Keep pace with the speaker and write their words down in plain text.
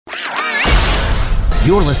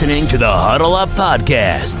You're listening to the Huddle Up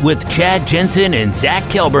Podcast with Chad Jensen and Zach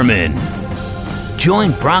Kelberman.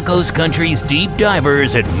 Join Broncos Country's deep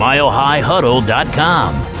divers at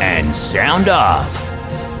milehighhuddle.com and sound off.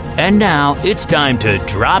 And now it's time to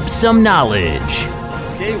drop some knowledge.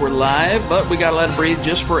 Okay, we're live, but we got to let it breathe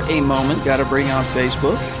just for a moment. Got to bring on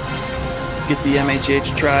Facebook. Get the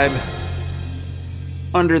MHH tribe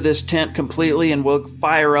under this tent completely, and we'll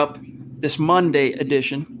fire up this Monday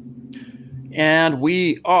edition. And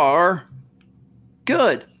we are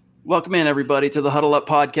good. Welcome in, everybody, to the Huddle Up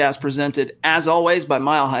Podcast, presented, as always, by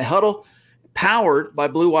Mile High Huddle, powered by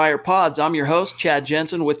Blue Wire Pods. I'm your host, Chad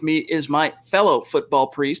Jensen. With me is my fellow football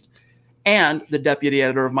priest and the deputy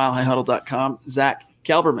editor of milehighhuddle.com, Zach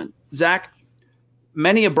Kelberman. Zach,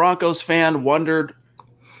 many a Broncos fan wondered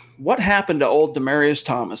what happened to old Demaryius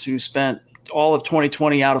Thomas, who spent all of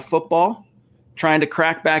 2020 out of football, trying to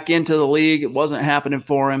crack back into the league. It wasn't happening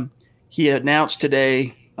for him. He announced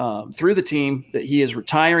today through the team that he is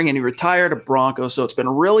retiring, and he retired a Bronco. So it's been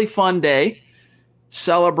a really fun day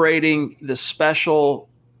celebrating the special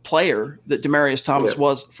player that Demaryius Thomas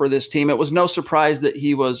was for this team. It was no surprise that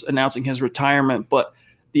he was announcing his retirement, but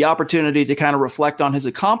the opportunity to kind of reflect on his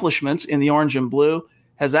accomplishments in the orange and blue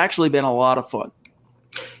has actually been a lot of fun.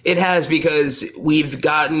 It has, because we've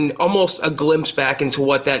gotten almost a glimpse back into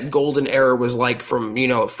what that golden era was like from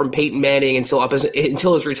Peyton Manning until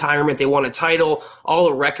his retirement. They won a title, all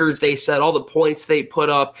the records they set, all the points they put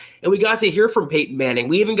up, and we got to hear from Peyton Manning.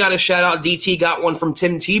 We even got a shout out. DT got one from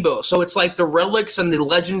Tim Tebow. So it's like the relics and the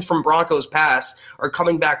legends from Broncos past are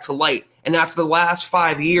coming back to light. And after the last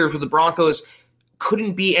 5 years where the Broncos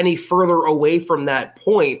couldn't be any further away from that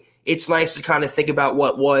point, it's nice to kind of think about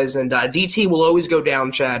what was. And DT will always go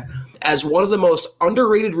down, Chad, as one of the most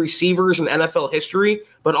underrated receivers in NFL history,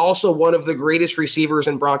 but also one of the greatest receivers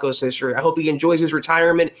in Broncos history. I hope he enjoys his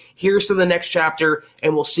retirement. Here's to the next chapter,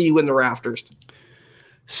 and we'll see you in the rafters.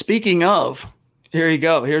 Speaking of, here you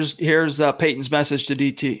go. Here's Peyton's message to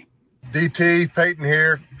DT. DT, Peyton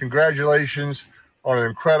here. Congratulations on an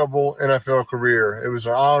incredible NFL career. It was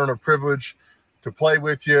an honor and a privilege to play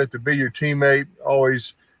with you, to be your teammate.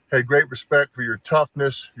 Always had great respect for your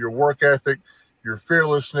toughness, your work ethic, your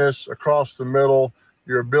fearlessness across the middle,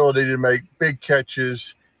 your ability to make big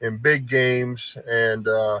catches in big games, and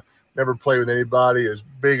never play with anybody as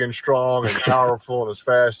big and strong and powerful and as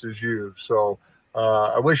fast as you. So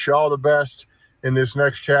I wish you all the best in this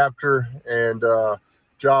next chapter, and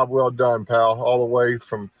job well done, pal, all the way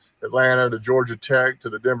from Atlanta to Georgia Tech to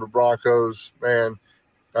the Denver Broncos. Man,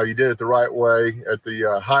 you did it the right way at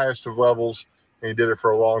the highest of levels, and you did it for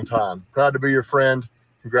a long time. Proud to be your friend.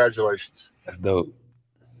 Congratulations. That's dope.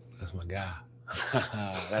 That's my guy.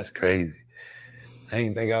 That's crazy. I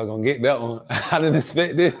didn't think I was going to get that one. I didn't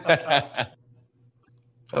expect this. That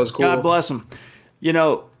was cool. God bless him. You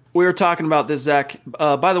know, we were talking about this, Zach.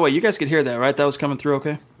 By the way, you guys could hear that, right? That was coming through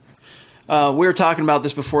okay? We were talking about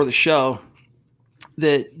this before the show,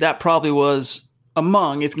 that probably was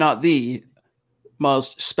among, if not the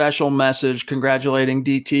most special message congratulating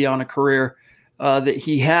DT on a career that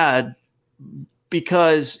he had,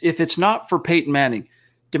 because if it's not for Peyton Manning,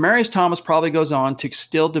 Demaryius Thomas probably goes on to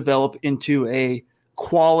still develop into a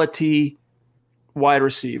quality wide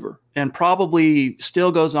receiver and probably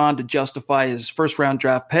still goes on to justify his first-round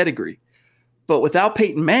draft pedigree. But without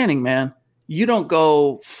Peyton Manning, man, you don't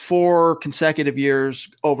go 4 consecutive years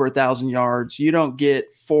over 1,000 yards. You don't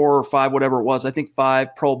get 4 or 5, whatever it was. I think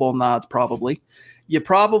 5 Pro Bowl nods probably. You're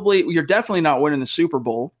definitely not winning the Super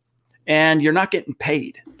Bowl. And you're not getting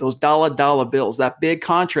paid those dollar bills. That big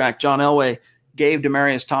contract John Elway gave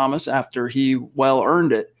Demaryius Thomas after he well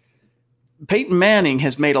earned it. Peyton Manning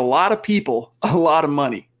has made a lot of people a lot of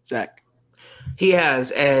money, Zach. He has,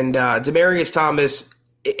 and Demaryius Thomas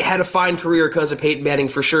had a fine career because of Peyton Manning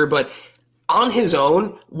for sure, but on his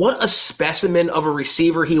own, what a specimen of a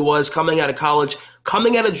receiver he was coming out of college,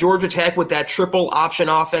 coming out of Georgia Tech with that triple option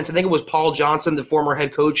offense. I think it was Paul Johnson, the former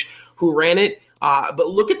head coach, who ran it. But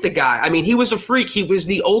look at the guy. I mean, he was a freak. He was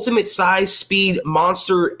the ultimate size, speed,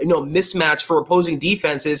 monster, mismatch for opposing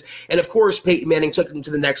defenses. And of course, Peyton Manning took him to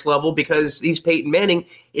the next level because he's Peyton Manning.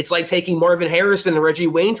 It's like taking Marvin Harrison and Reggie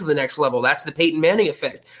Wayne to the next level. That's the Peyton Manning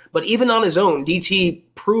effect. But even on his own, DT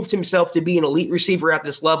proved himself to be an elite receiver at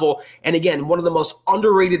this level. And again, one of the most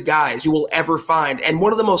underrated guys you will ever find. And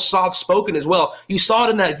one of the most soft-spoken as well. You saw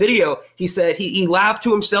it in that video. He said he laughed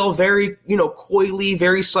to himself very, coyly,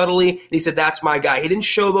 very subtly. And he said, that's my guy. He didn't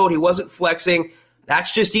showboat. He wasn't flexing.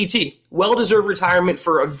 That's just DT. Well-deserved retirement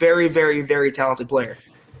for a very, very, very talented player.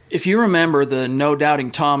 If you remember the No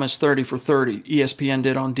Doubting Thomas 30 for 30 ESPN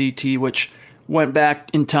did on DT, which went back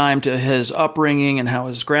in time to his upbringing and how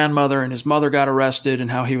his grandmother and his mother got arrested and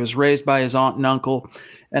how he was raised by his aunt and uncle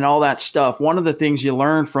and all that stuff. One of the things you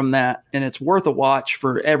learn from that, and it's worth a watch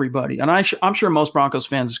for everybody, and I'm sure most Broncos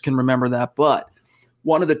fans can remember that, but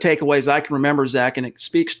one of the takeaways I can remember, Zach, and it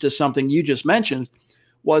speaks to something you just mentioned,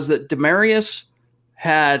 was that Demaryius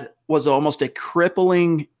was almost a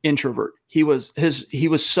crippling introvert. He was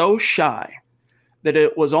so shy that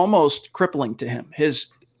it was almost crippling to him. His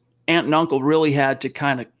aunt and uncle really had to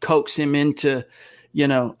kind of coax him into,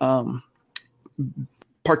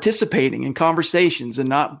 participating in conversations and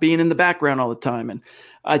not being in the background all the time. And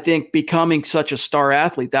I think becoming such a star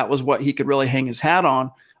athlete, that was what he could really hang his hat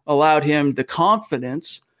on, allowed him the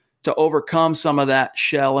confidence to overcome some of that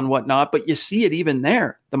shell and whatnot. But you see it even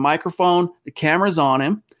there. The microphone, the camera's on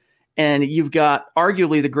him, and you've got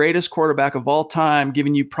arguably the greatest quarterback of all time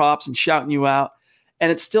giving you props and shouting you out.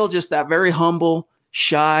 And it's still just that very humble,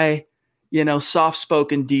 shy,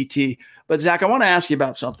 soft-spoken DT. But Zach, I want to ask you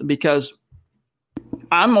about something, because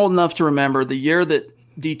I'm old enough to remember the year that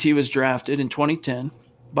DT was drafted in 2010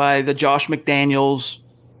 by the Josh McDaniels,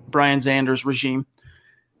 Brian Zanders regime.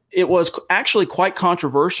 It was actually quite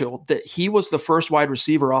controversial that he was the first wide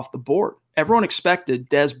receiver off the board. Everyone expected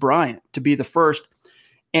Dez Bryant to be the first.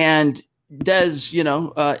 And Dez,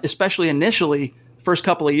 especially initially, first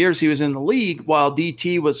couple of years he was in the league, while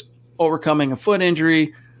DT was overcoming a foot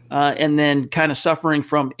injury and then kind of suffering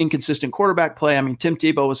from inconsistent quarterback play. I mean, Tim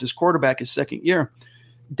Tebow was his quarterback his second year.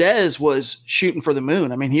 Dez was shooting for the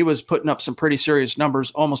moon. I mean, he was putting up some pretty serious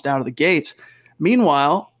numbers almost out of the gates.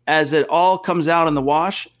 Meanwhile, as it all comes out in the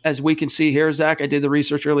wash, as we can see here, Zach, I did the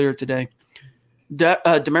research earlier today,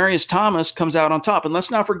 Demaryius Thomas comes out on top. And let's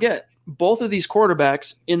not forget, both of these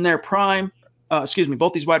quarterbacks in their prime,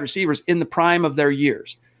 both these wide receivers in the prime of their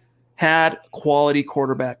years had quality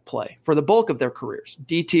quarterback play for the bulk of their careers.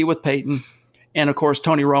 DT with Peyton and, of course,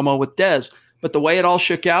 Tony Romo with Dez. But the way it all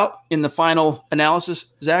shook out in the final analysis,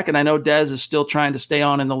 Zach, and I know Dez is still trying to stay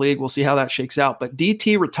on in the league. We'll see how that shakes out. But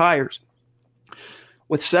DT retires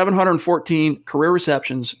with 714 career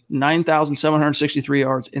receptions, 9,763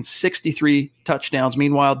 yards, and 63 touchdowns.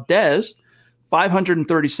 Meanwhile, Dez,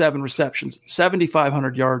 537 receptions,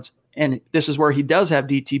 7,500 yards, and this is where he does have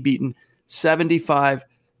DT beaten, 75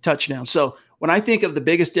 touchdowns. So when I think of the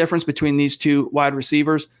biggest difference between these two wide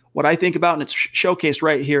receivers, what I think about, and it's showcased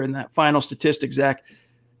right here in that final statistic, Zach,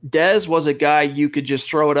 Dez was a guy you could just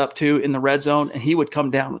throw it up to in the red zone, and he would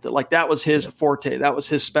come down with it. Like, that was his forte. That was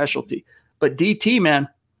his specialty. But DT, man,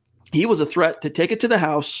 he was a threat to take it to the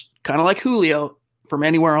house, kind of like Julio, from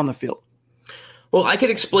anywhere on the field. Well, I could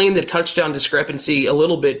explain the touchdown discrepancy a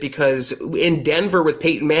little bit, because in Denver with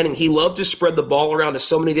Peyton Manning, he loved to spread the ball around to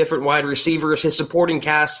so many different wide receivers. His supporting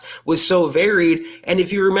cast was so varied. And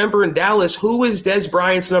if you remember in Dallas, who was Dez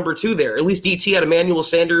Bryant's number two there? At least DT had Emmanuel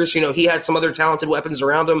Sanders. He had some other talented weapons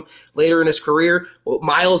around him later in his career. Well,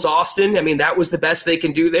 Miles Austin, that was the best they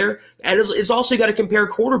can do there. And it's also got to compare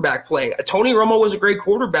quarterback play. Tony Romo was a great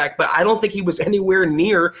quarterback, but I don't think he was anywhere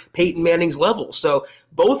near Peyton Manning's level. So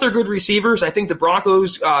both are good receivers. I think the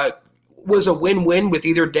Broncos was a win-win with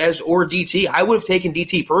either Dez or DT. I would have taken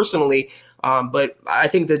DT personally, but I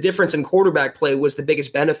think the difference in quarterback play was the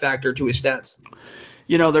biggest benefactor to his stats.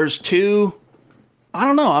 There's two – I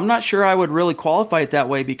don't know. I'm not sure I would really qualify it that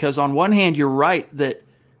way, because on one hand, you're right that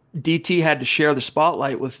DT had to share the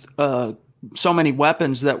spotlight with so many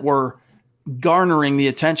weapons that were garnering the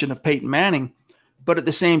attention of Peyton Manning. But at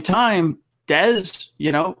the same time, Dez,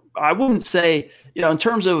 I wouldn't say, in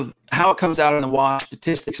terms of how it comes out in the wash,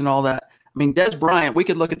 statistics and all that. Dez Bryant, we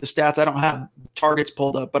could look at the stats. I don't have targets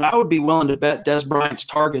pulled up, but I would be willing to bet Dez Bryant's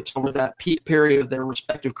targets over that peak period of their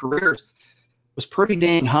respective careers was pretty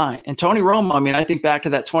dang high. And Tony Romo, I think back to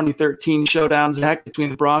that 2013 showdown, Zach, between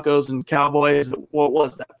the Broncos and Cowboys. What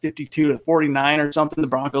was that, 52-49 or something? The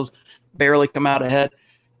Broncos barely come out ahead.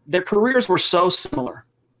 Their careers were so similar.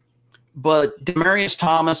 But Demaryius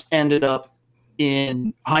Thomas ended up,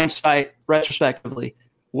 in hindsight, retrospectively,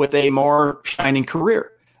 with a more shining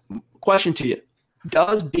career. Question to you.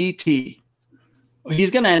 Does DT, he's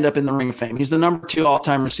going to end up in the Ring of Fame. He's the number 2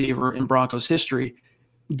 all-time receiver in Broncos history.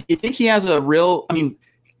 Do you think he has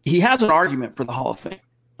he has an argument for the Hall of Fame?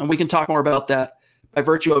 And we can talk more about that by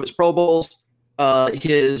virtue of his Pro Bowls,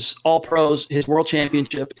 his All-Pros, his World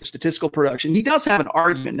Championship, his statistical production. He does have an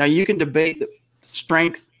argument. Now, you can debate the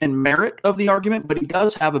strength and merit of the argument, but he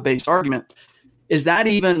does have a base argument. Is that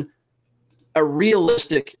even a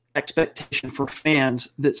realistic expectation for fans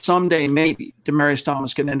that someday maybe Demaryius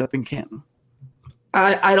Thomas can end up in Canton?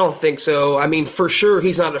 I don't think so. I mean, for sure,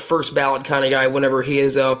 he's not a first ballot kind of guy whenever he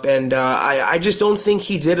is up, and I just don't think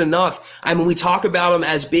he did enough. I mean, we talk about him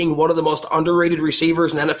as being one of the most underrated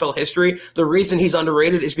receivers in NFL history. The reason he's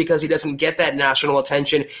underrated is because he doesn't get that national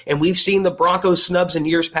attention, and we've seen the Broncos snubs in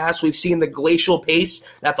years past. We've seen the glacial pace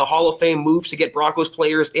that the Hall of Fame moves to get Broncos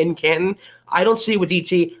players in Canton. I don't see it with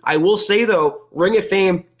DT. I will say, though, Ring of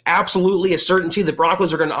Fame, absolutely a certainty. The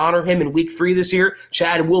Broncos are going to honor him in week 3 this year.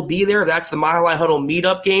 Chad will be there. That's the Mile High Huddle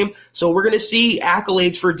meetup game. So we're going to see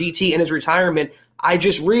accolades for DT in his retirement. I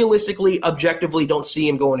just realistically, objectively don't see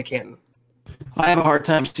him going to Canton. I have a hard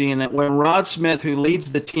time seeing it. When Rod Smith, who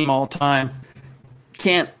leads the team all time,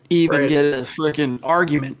 can't even get a freaking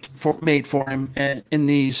argument made for him in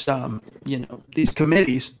these, these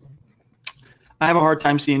committees, I have a hard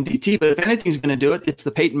time seeing DT. But if anything's going to do it, it's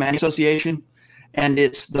the Peyton Manning Association. And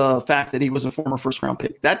it's the fact that he was a former first-round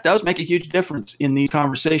pick. That does make a huge difference in these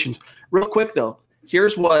conversations. Real quick, though,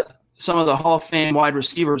 here's what some of the Hall of Fame wide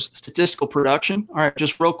receivers' statistical production. All right,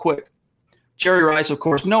 just real quick. Jerry Rice, of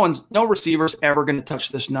course, no receiver's ever going to touch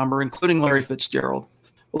this number, including Larry Fitzgerald.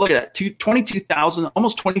 Well, look at that, 22,000,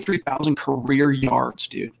 almost 23,000 career yards,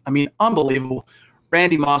 dude. I mean, unbelievable.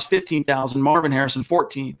 Randy Moss, 15,000. Marvin Harrison,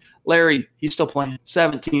 14. Larry, he's still playing,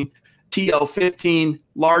 17. T.O. 15,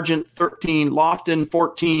 Largent 13, Lofton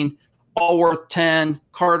 14, Allworth 10,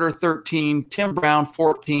 Carter 13, Tim Brown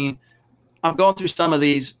 14. I'm going through some of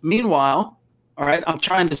these. Meanwhile, all right, I'm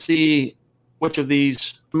trying to see which of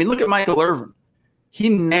these. I mean, look at Michael Irvin. He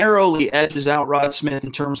narrowly edges out Rod Smith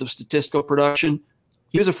in terms of statistical production.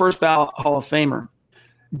 He was a first ballot Hall of Famer.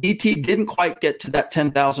 DT didn't quite get to that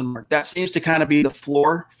 10,000 mark. That seems to kind of be the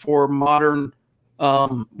floor for modern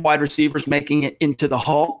wide receivers making it into the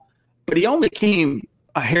Hall. But he only came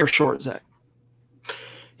a hair short, Zach.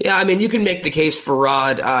 Yeah, I mean, you can make the case for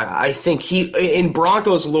Rod. I think in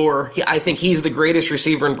Broncos lore, I think he's the greatest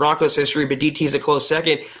receiver in Broncos history, but DT's a close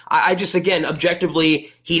second. I just, again,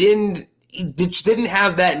 objectively, he didn't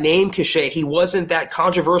have that name cachet. He wasn't that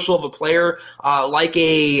controversial of a player like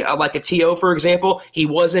a T.O., for example. He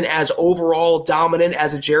wasn't as overall dominant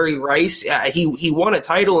as a Jerry Rice. He won a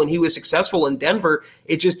title and he was successful in Denver.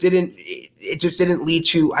 It just didn't lead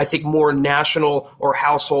to, I think, more national or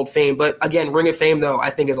household fame. But again, Ring of Fame, though, I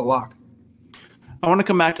think is a lock. I want to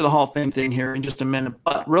come back to the Hall of Fame thing here in just a minute,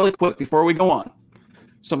 but really quick before we go on.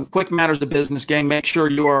 Some quick matters of business, gang. Make sure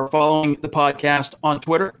you are following the podcast on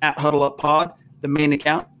Twitter at HuddleUpPod, the main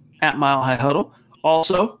account at Mile High Huddle.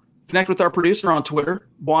 Also, connect with our producer on Twitter,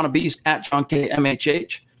 Buona Beast at John K.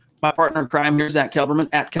 MHH. My partner in crime here, Zach Kelberman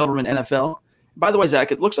at Kelberman NFL. By the way,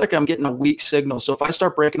 Zach, it looks like I'm getting a weak signal, so if I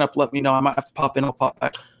start breaking up, let me know. I might have to pop in. I'll pop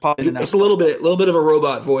in and out. It's a little bit of a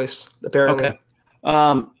robot voice, apparently. Okay.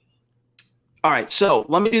 All right, so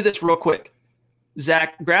let me do this real quick.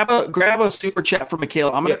 Zach, grab a super chat for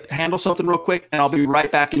Michaela. I'm going to handle something real quick, and I'll be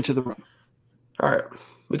right back into the room. All right.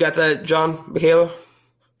 We got that, John, Michaela?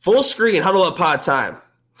 Full screen, Huddle Up Pod time.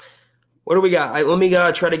 What do we got? Let me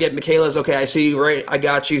try to get Michaela's. Okay, I see you, right? I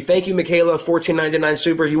got you. Thank you, Michaela, $14.99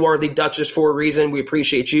 super. You are the Duchess for a reason. We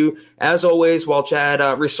appreciate you. As always, while Chad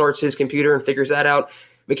restarts his computer and figures that out,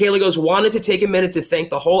 Michaela goes, wanted to take a minute to thank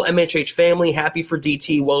the whole MHH family. Happy for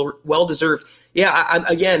DT. Well-deserved. Yeah,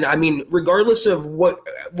 I mean, regardless of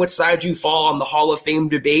what side you fall on the Hall of Fame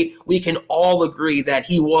debate, we can all agree that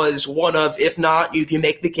he was one of, if not, you can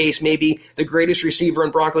make the case, maybe the greatest receiver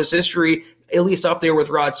in Broncos history, at least up there with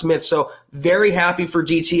Rod Smith. So very happy for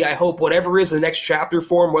DT. I hope whatever is the next chapter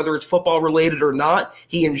for him, whether it's football related or not,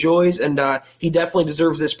 he enjoys, and he definitely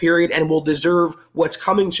deserves this period and will deserve what's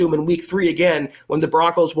coming to him in week 3 again, when the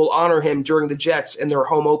Broncos will honor him during the Jets in their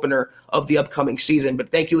home opener of the upcoming season.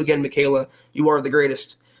 But thank you again, Michaela. You are the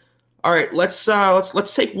greatest. All right, let's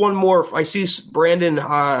take one more. I see Brandon,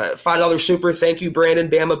 $5 super. Thank you, Brandon.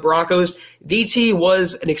 Bama Broncos. DT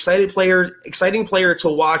was an exciting player to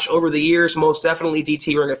watch over the years. Most definitely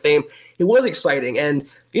DT Ring of Fame. He was exciting, and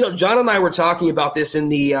John and I were talking about this in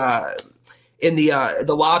the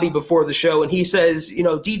lobby before the show, and he says,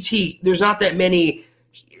 DT, there's not that many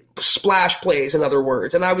splash plays, in other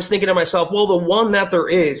words. And I was thinking to myself, well, the one that there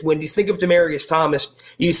is, when you think of Demaryius Thomas,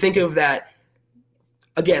 you think of that.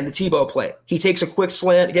 Again, the Tebow play. He takes a quick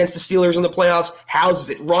slant against the Steelers in the playoffs, houses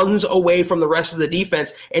it, runs away from the rest of the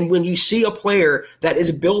defense. And when you see a player that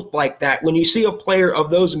is built like that, when you see a player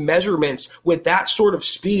of those measurements with that sort of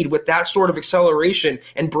speed, with that sort of acceleration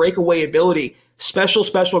and breakaway ability, special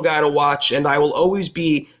guy to watch. And I will always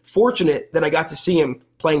be fortunate that I got to see him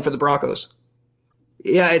playing for the Broncos.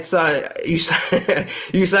 Yeah, it's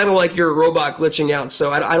you sounded like you're a robot glitching out.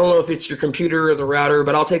 So I don't know if it's your computer or the router,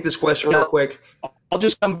 but I'll take this question real quick. I'll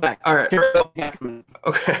just come back. All right.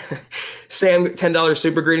 Okay. Sam, $10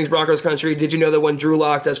 super greetings, Broncos country. Did you know that when Drew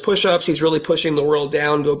Lock does push-ups, he's really pushing the world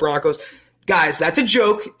down? Go Broncos. Guys, that's a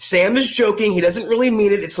joke. Sam is joking. He doesn't really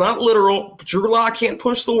mean it. It's not literal. Drew Lock can't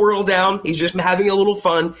push the world down. He's just having a little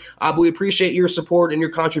fun. But we appreciate your support and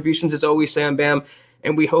your contributions as always, Sam Bam.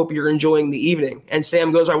 And we hope you're enjoying the evening. And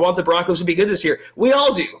Sam goes, I want the Broncos to be good this year. We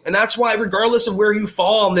all do. And that's why, regardless of where you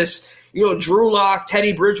fall on this, Drew Lock,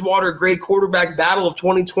 Teddy Bridgewater, great quarterback battle of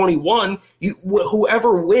 2021,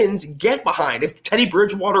 whoever wins, get behind. If Teddy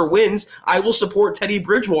Bridgewater wins, I will support Teddy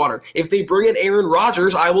Bridgewater. If they bring in Aaron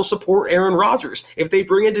Rodgers, I will support Aaron Rodgers. If they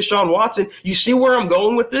bring in Deshaun Watson, you see where I'm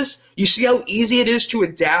going with this? You see how easy it is to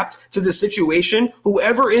adapt to the situation?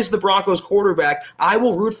 Whoever is the Broncos quarterback, I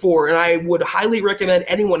will root for, and I would highly recommend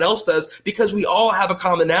anyone else does, because we all have a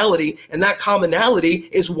commonality, and that commonality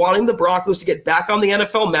is wanting the Broncos to get back on the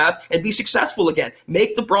NFL map and be successful again.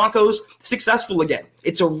 Make the Broncos successful again.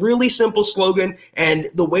 It's a really simple slogan, and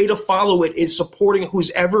the way to follow it is supporting who's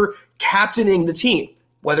ever captaining the team,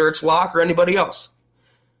 whether it's Locke or anybody else.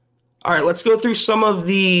 All right, let's go through some of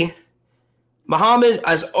the Muhammad,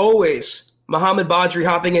 as always, Muhammad Badri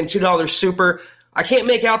hopping in, $2 super. I can't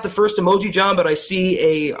make out the first emoji, John, but I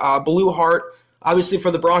see a blue heart. Obviously, for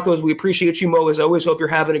the Broncos, we appreciate you, Mo, as always. Hope you're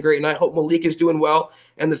having a great night. Hope Malik is doing well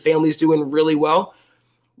and the family's doing really well.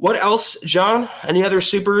 What else, John? Any other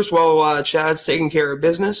supers while Chad's taking care of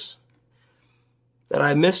business that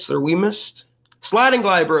I missed or we missed? Sliding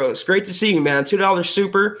Glide Bros, great to see you, man. $2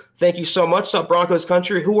 super. Thank you so much. What's up, Broncos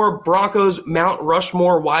country? Who are Broncos Mount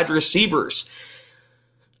Rushmore wide receivers?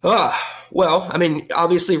 Well, I mean,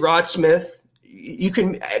 obviously Rod Smith. You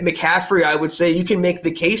can McCaffrey. I would say you can make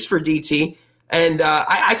the case for DT. And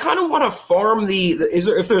I kind of want to farm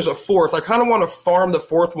if there's a fourth, I kind of want to farm the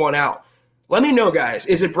fourth one out. Let me know, guys.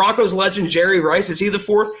 Is it Broncos legend Jerry Rice? Is he the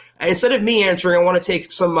fourth? And instead of me answering, I want to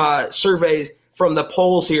take some surveys from the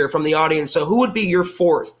polls here from the audience. So who would be your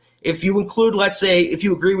fourth? If you include, let's say, if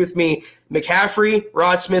you agree with me, McCaffrey,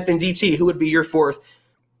 Rod Smith, and DT, who would be your fourth?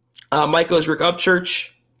 Mike goes Rick Upchurch.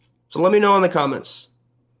 So let me know in the comments.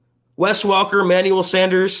 Wes Welker, Manuel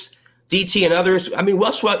Sanders, DT, and others. I mean,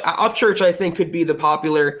 Upchurch, I think, could be the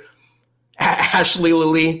popular. Ashley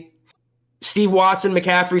Lilly. Steve Watson,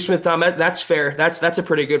 McCaffrey, Smith, Tom, that's fair. That's a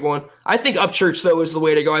pretty good one. I think Upchurch, though, is the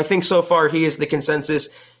way to go. I think so far he is the consensus.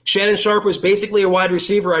 Shannon Sharp was basically a wide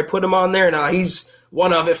receiver. I put him on there. Now he's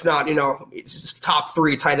one of, if not, it's top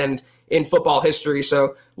 3 tight end in football history.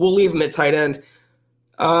 So we'll leave him at tight end.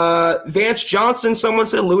 Vance Johnson, someone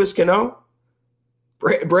said Louis Cano.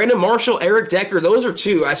 Brandon Marshall, Eric Decker, those are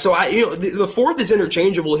 2. The fourth is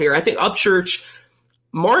interchangeable here. I think Upchurch,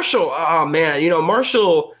 Marshall,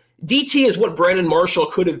 Marshall, DT is what Brandon Marshall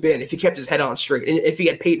could have been if he kept his head on straight and if he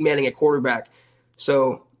had Peyton Manning at quarterback.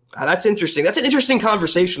 So that's interesting. That's an interesting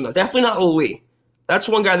conversation, though. Definitely not Lee. That's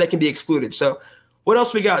one guy that can be excluded. So what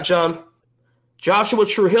else we got, John? Joshua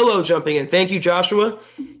Trujillo jumping in. Thank you, Joshua.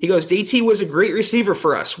 He goes, DT was a great receiver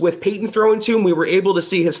for us. With Peyton throwing to him, we were able to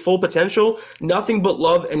see his full potential. Nothing but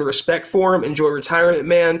love and respect for him. Enjoy retirement,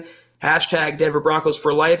 man. Hashtag Denver Broncos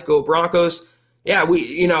for life. Go Broncos. Yeah,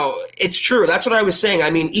 it's true. That's what I was saying. I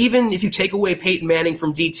mean, even if you take away Peyton Manning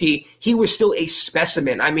from DT, he was still a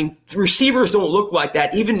specimen. I mean, receivers don't look like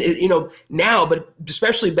that, even, now, but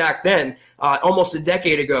especially back then, almost a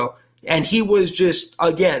decade ago. And he was just,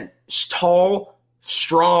 again, tall,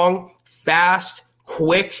 strong, fast,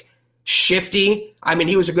 quick, shifty. I mean,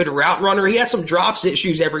 he was a good route runner. He had some drops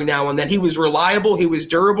issues every now and then. He was reliable. He was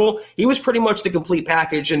durable. He was pretty much the complete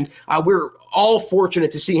package, and we're all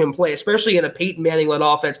fortunate to see him play, especially in a Peyton Manning-led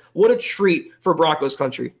offense. What a treat for Broncos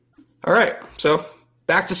country. All right, so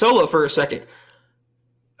back to Solo for a second.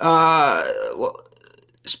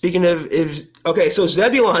 Speaking of, so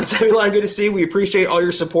Zebulon, good to see you. We appreciate all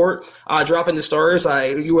your support, dropping the stars.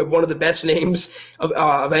 You have one of the best names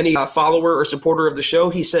of any follower or supporter of the show.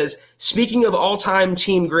 He says, speaking of all-time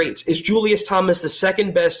team greats, is Julius Thomas the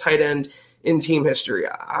second best tight end in team history?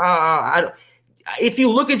 If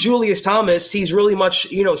you look at Julius Thomas, he's really much,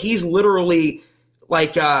 he's literally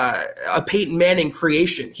like a Peyton Manning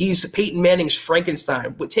creation. He's Peyton Manning's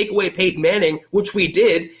Frankenstein. But take away Peyton Manning, which we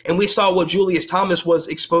did, and we saw what Julius Thomas was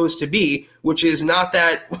exposed to be, which is not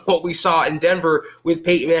that what we saw in Denver with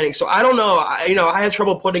Peyton Manning. So I don't know. I had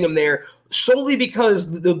trouble putting him there solely because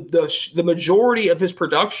the majority of his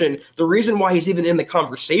production, the reason why he's even in the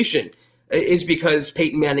conversation is because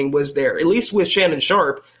Peyton Manning was there. At least with Shannon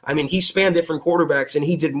Sharp, I mean, he spanned different quarterbacks, and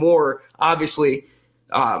he did more, obviously,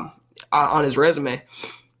 on his resume.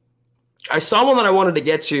 I saw one that I wanted to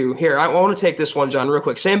get to here. I want to take this one, John, real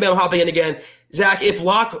quick. Sam Bam hopping in again. Zach, if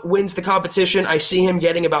Locke wins the competition, I see him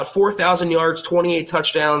getting about 4,000 yards, 28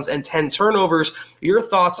 touchdowns, and 10 turnovers. Your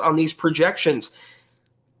thoughts on these projections?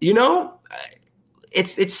 You know,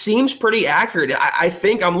 it seems pretty accurate. I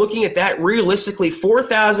think I'm looking at that realistically.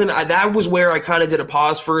 4,000, that was where I kind of did a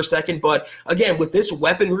pause for a second. But again, with this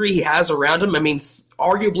weaponry he has around him, I mean,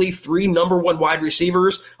 arguably 3 number 1 wide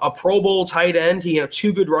receivers, a Pro Bowl tight end,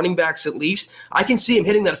 2 good running backs at least. I can see him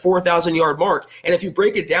hitting that 4,000 yard mark. And if you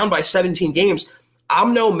break it down by 17 games,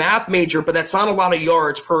 I'm no math major, but that's not a lot of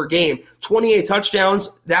yards per game. 28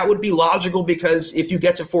 touchdowns, that would be logical because if you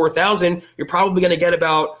get to 4,000, you're probably going to get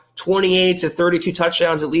about 28 to 32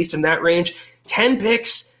 touchdowns, at least in that range. 10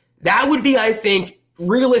 picks, that would be, I think,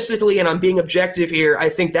 realistically, and I'm being objective here, I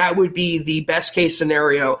think that would be the best case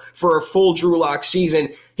scenario for a full Drew Lock season.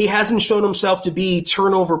 He hasn't shown himself to be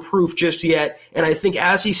turnover proof just yet, and I think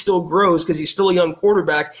as he still grows, because he's still a young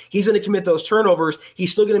quarterback, he's going to commit those turnovers.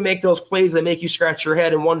 He's still going to make those plays that make you scratch your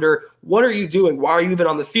head and wonder, what are you doing? Why are you even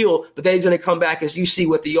on the field? But then he's going to come back, as you see,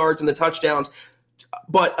 with the yards and the touchdowns.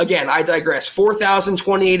 But again, I digress. 4,000,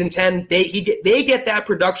 28, and 10, they get that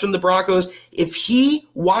production, the Broncos. If he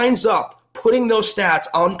winds up putting those stats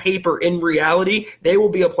on paper in reality, they will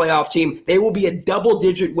be a playoff team. They will be a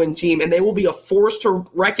double-digit win team, and they will be a force to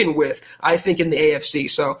reckon with, I think, in the AFC.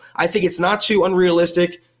 So I think it's not too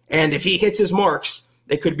unrealistic, and if he hits his marks,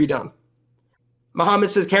 they could be done.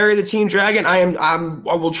 Muhammad says, carry the team, Dragon. I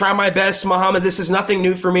will try my best, Muhammad. This is nothing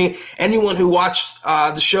new for me. Anyone who watched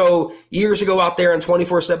the show years ago out there on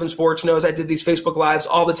 24/7 Sports knows I did these Facebook Lives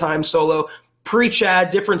all the time solo.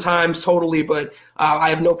 Pre-Chad, different times, totally, but I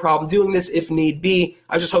have no problem doing this if need be.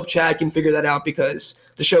 I just hope Chad can figure that out because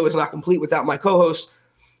the show is not complete without my co-host.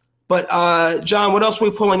 But, John, what else are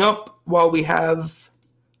we pulling up while we have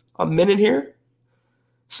a minute here?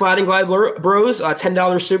 Sliding Glide Bros,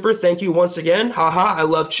 $10 super. Thank you once again. Haha, I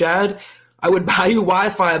love Chad. I would buy you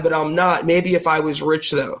Wi-Fi, but I'm not. Maybe if I was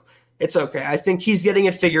rich, though. It's okay. I think he's getting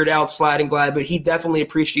it figured out, Sliding Glide, but he definitely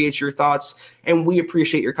appreciates your thoughts, and we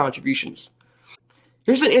appreciate your contributions.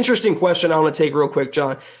 Here's an interesting question I want to take real quick,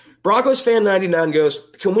 John. Broncos fan 99 goes,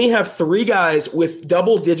 can we have 3 guys with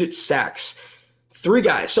double-digit sacks? 3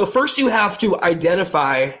 guys. So first you have to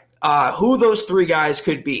identify who those 3 guys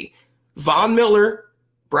could be. Von Miller,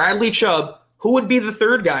 Bradley Chubb. Who would be the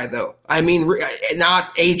 3rd guy, though? I mean,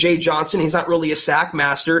 not A.J. Johnson. He's not really a sack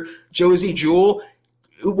master. Josie Jewell.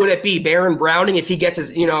 Would it be Baron Browning if he gets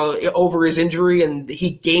his, over his injury and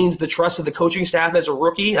he gains the trust of the coaching staff as a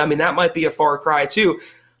rookie? I mean, that might be a far cry too.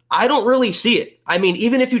 I don't really see it. I mean,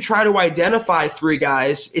 even if you try to identify 3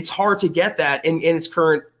 guys, it's hard to get that in its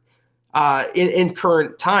current in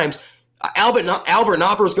current times. Albert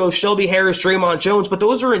Knoppers goes Shelby Harris, Draymond Jones, but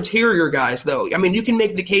those are interior guys, though. I mean, you can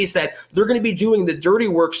make the case that they're going to be doing the dirty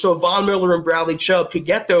work so Von Miller and Bradley Chubb could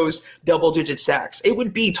get those double-digit sacks. It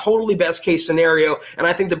would be totally best-case scenario, and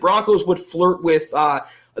I think the Broncos would flirt with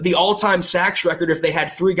the all-time sacks record if they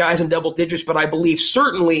had 3 guys in double digits, but I believe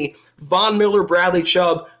certainly Von Miller, Bradley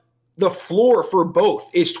Chubb, the floor for both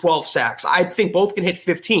is 12 sacks. I think both can hit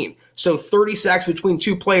 15. So 30 sacks between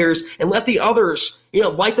 2 players, and let the others,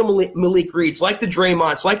 like the Malik Reeds, like the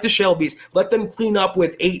Draymonds, like the Shelbys, let them clean up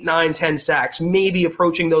with 8, 9, 10 sacks, maybe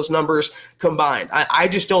approaching those numbers combined. I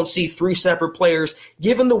just don't see 3 separate players,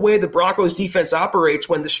 given the way the Broncos defense operates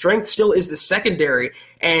when the strength still is the secondary.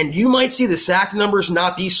 And you might see the sack numbers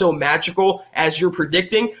not be so magical as you're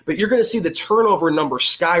predicting, but you're going to see the turnover number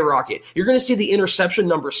skyrocket. You're going to see the interception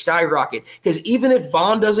number skyrocket. Because even if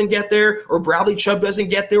Vaughn doesn't get there, or Bradley Chubb doesn't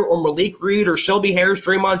get there, or Malik Reed, or Shelby Harris,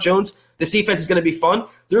 Draymond Jones, this defense is going to be fun.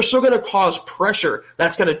 They're still going to cause pressure.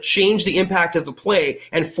 That's going to change the impact of the play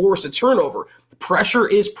and force a turnover. Pressure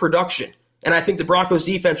is production. And I think the Broncos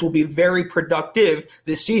defense will be very productive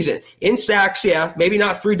this season. In sacks, yeah, maybe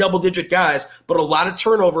not 3 double-digit guys, but a lot of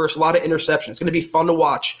turnovers, a lot of interceptions. It's going to be fun to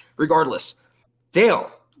watch regardless.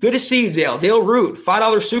 Dale, good to see you, Dale. Dale Rude,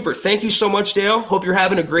 $5 super. Thank you so much, Dale. Hope you're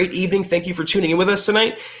having a great evening. Thank you for tuning in with us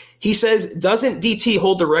tonight. He says, doesn't DT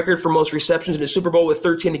hold the record for most receptions in the Super Bowl with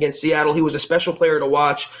 13 against Seattle? He was a special player to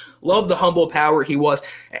watch. Love the humble power he was.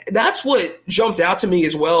 That's what jumped out to me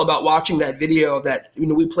as well about watching that video that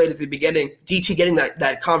we played at the beginning. DT getting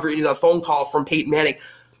that phone call from Peyton Manning.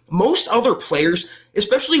 Most other players,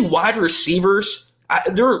 especially wide receivers,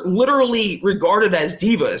 they're literally regarded as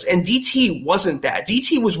divas, and DT wasn't that.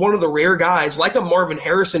 DT was one of the rare guys, like a Marvin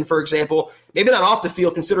Harrison, for example, maybe not off the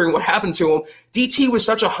field considering what happened to him. DT was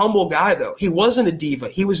such a humble guy, though. He wasn't a diva.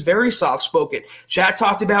 He was very soft-spoken. Chad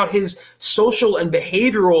talked about his social and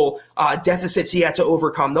behavioral deficits he had to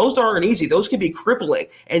overcome. Those aren't easy. Those can be crippling,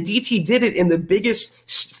 and DT did it in the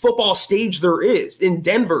biggest football stage there is, in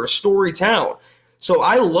Denver, a story town. So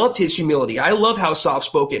I loved his humility. I love how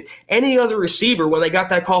soft-spoken. Any other receiver, when they got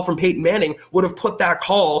that call from Peyton Manning, would have put that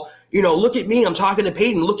call, look at me, I'm talking to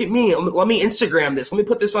Peyton, look at me, let me Instagram this, let me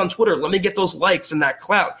put this on Twitter, let me get those likes and that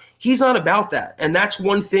clout. He's not about that. And that's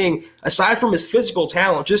one thing, aside from his physical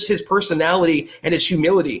talent, just his personality and his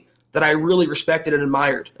humility that I really respected and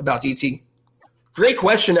admired about DT. Great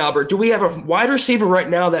question, Albert. Do we have a wide receiver right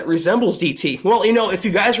now that resembles DT? Well, if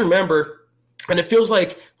you guys remember, and it feels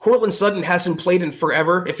like Courtland Sutton hasn't played in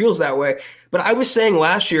forever. It feels that way. But I was saying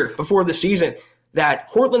last year before the season that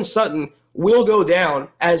Courtland Sutton will go down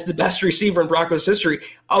as the best receiver in Broncos history.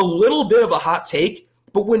 A little bit of a hot take,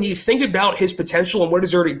 but when you think about his potential and what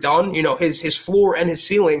he's already done, his floor and his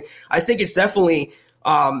ceiling, I think it's definitely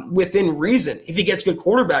within reason if he gets good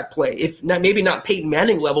quarterback play. If not, maybe not Peyton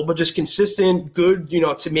Manning level, but just consistent, good,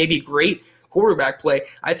 to maybe great quarterback play.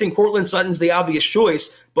 I think Courtland Sutton's the obvious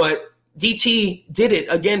choice, but DT did it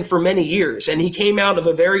again for many years, and he came out of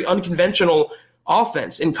a very unconventional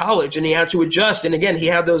offense in college, and he had to adjust. And again, he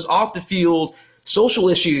had those off-the-field social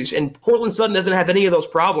issues, and Courtland Sutton doesn't have any of those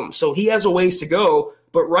problems. So he has a ways to go.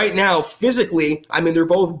 But right now, physically, they're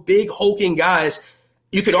both big, hulking guys.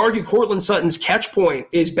 You could argue Courtland Sutton's catch point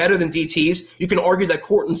is better than DT's. You can argue that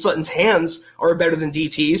Courtland Sutton's hands are better than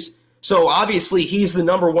DT's. So obviously, he's the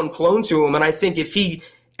number one clone to him, and I think if he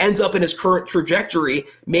ends up in his current trajectory,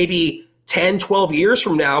 maybe 10, 12 years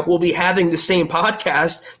from now, we'll be having the same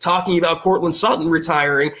podcast talking about Courtland Sutton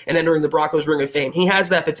retiring and entering the Broncos Ring of Fame. He has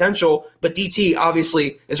that potential, but DT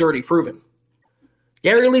obviously is already proven.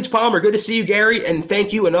 Gary Leach Palmer, good to see you, Gary, and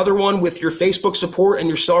thank you. Another one with your Facebook support and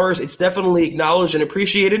your stars. It's definitely acknowledged and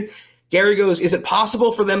appreciated. Gary goes, is it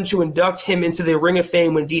possible for them to induct him into the Ring of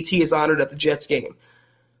Fame when DT is honored at the Jets game?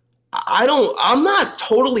 I'm not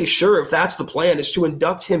totally sure if that's the plan, is to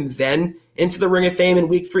induct him then into the Ring of Fame in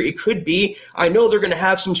week 3. It could be. I know they're going to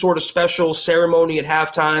have some sort of special ceremony at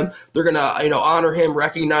halftime. They're going to, honor him,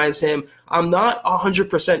 recognize him. I'm not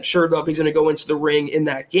 100% sure though if he's going to go into the ring in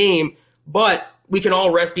that game, but we can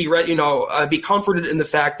all be comforted in the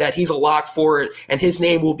fact that he's a lock for it, and his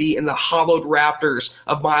name will be in the hollowed rafters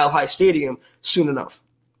of Mile High Stadium soon enough.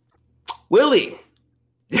 Willie,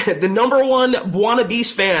 the number one Buona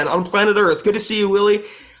Beast fan on planet Earth. Good to see you, Willie.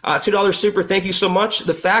 $2 super, thank you so much.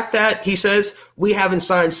 The fact that he says we haven't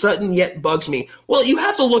signed Sutton yet bugs me. Well, you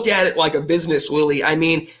have to look at it like a business, Willie.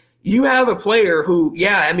 You have a player who,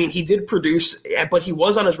 he did produce, but he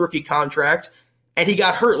was on his rookie contract, and he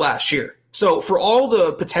got hurt last year. So for all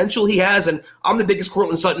the potential he has, and I'm the biggest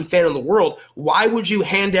Courtland Sutton fan in the world, why would you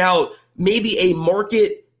hand out maybe a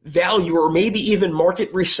market value or maybe even market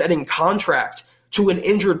resetting contract to an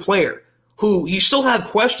injured player who you still have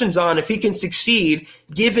questions on if he can succeed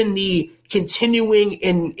given the continuing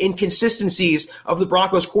inconsistencies of the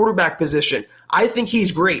Broncos quarterback position? I think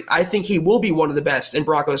he's great. I think he will be one of the best in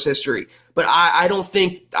Broncos history. But I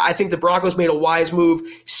think the Broncos made a wise move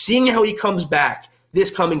seeing how he comes back this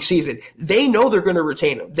coming season. They know they're going to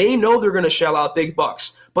retain him. They know they're going to shell out big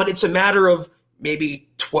bucks. But it's a matter of maybe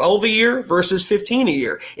 12 a year versus 15 a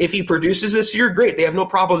year. If he produces this year, great. They have no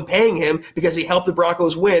problem paying him because he helped the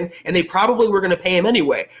Broncos win, and they probably were going to pay him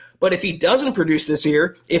anyway. But if he doesn't produce this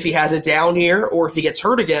year, if he has a down year, or if he gets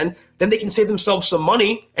hurt again, then they can save themselves some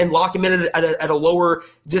money and lock him in at a lower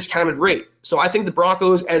discounted rate. So I think the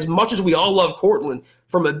Broncos, as much as we all love Courtland,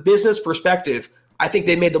 from a business perspective, I think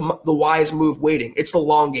they made the wise move waiting. It's the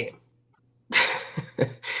long game.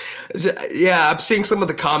 Yeah, I'm seeing some of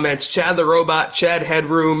the comments. Chad the Robot, Chad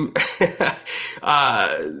Headroom,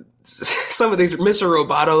 some of these, Mr.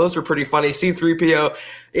 Roboto, those were pretty funny. C3PO,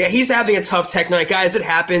 yeah, he's having a tough tech night. Guys, it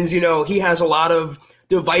happens. He has a lot of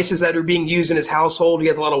devices that are being used in his household. He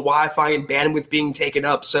has a lot of Wi-Fi and bandwidth being taken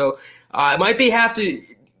up. So it might have to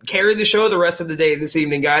carry the show the rest of the day this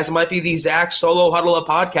evening, guys. It might be the Zach Solo Huddle Up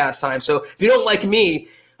podcast time. So if you don't like me,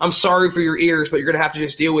 I'm sorry for your ears, but you're going to have to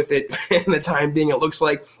just deal with it in the time being, it looks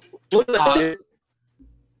like.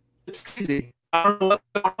 It's crazy. I don't know what's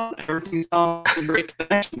going on. Everything's on a great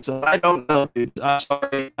connection, so I don't know, dude. I'm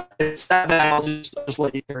sorry. It's that bad. I'll just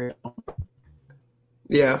let you carry it on.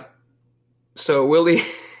 Yeah. So Willie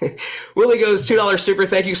goes $2 super.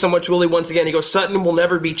 Thank you so much, Willie. Once again, he goes, Sutton will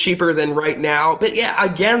never be cheaper than right now. But yeah,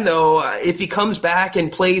 again, though, if he comes back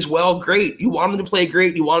and plays well, great. You want him to play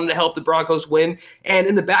great. You want him to help the Broncos win. And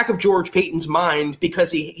in the back of George Payton's mind,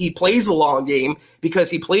 because he plays the long game, because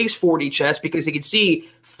he plays 40 chess, because he can see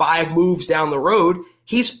 5 moves down the road,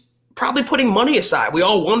 he's probably putting money aside. We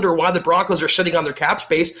all wonder why the Broncos are sitting on their cap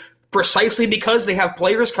space, precisely because they have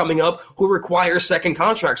players coming up who require second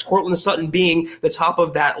contracts, Courtland Sutton being the top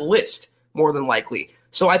of that list, more than likely.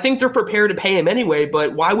 So I think they're prepared to pay him anyway,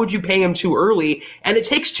 but why would you pay him too early? And it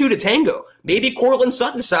takes two to tango. Maybe Cortland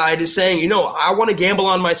Sutton's side is saying, I want to gamble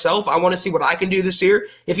on myself. I want to see what I can do this year.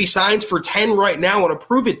 If he signs for 10 right now on a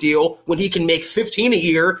prove-it deal when he can make 15 a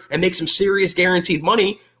year and make some serious guaranteed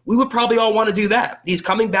money, we would probably all want to do that. He's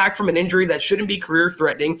coming back from an injury that shouldn't be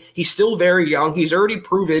career-threatening. He's still very young. He's already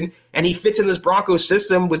proven, and he fits in this Broncos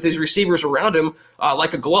system with his receivers around him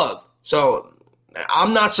like a glove. So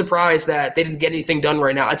I'm not surprised that they didn't get anything done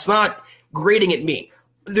right now. It's not grating at me.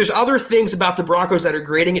 There's other things about the Broncos that are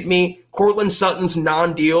grating at me. Cortland Sutton's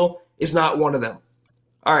non-deal is not one of them.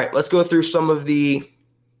 All right, let's go through some of the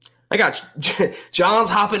 – I got John's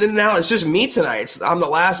hopping in and out. It's just me tonight. I'm the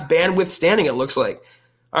last bandwidth standing, it looks like.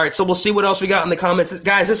 All right, so we'll see what else we got in the comments.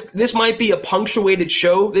 Guys, this might be a punctuated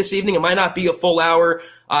show this evening. It might not be a full hour.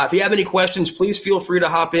 If you have any questions, please feel free to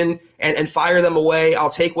hop in and fire them away. I'll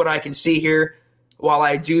take what I can see here while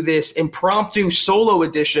I do this impromptu solo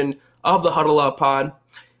edition of the Huddle Up Pod.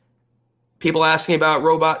 People asking about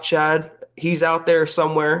Robot Chad. He's out there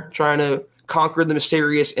somewhere trying to conquer the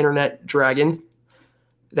mysterious internet dragon,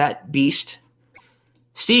 that beast.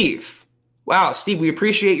 Steve. Wow, Steve, we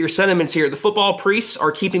appreciate your sentiments here. The football priests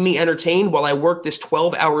are keeping me entertained while I work this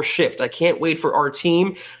 12-hour shift. I can't wait for our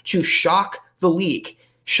team to shock the league.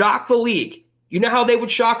 Shock the league. You know how they would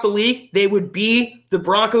shock the league? They would be the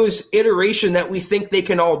Broncos iteration that we think they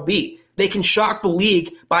can all be. They can shock the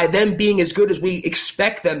league by them being as good as we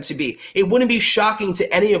expect them to be. It wouldn't be shocking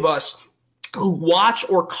to any of us who watch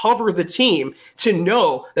or cover the team to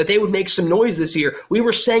know that they would make some noise this year. We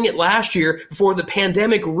were saying it last year before the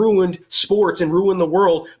pandemic ruined sports and ruined the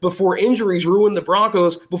world, before injuries ruined the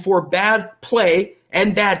Broncos, before bad play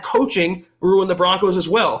and bad coaching ruined the Broncos as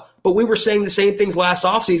well. But we were saying the same things last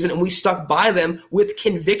offseason, and we stuck by them with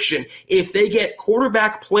conviction. If they get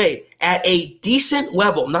quarterback play at a decent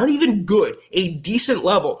level, not even good, a decent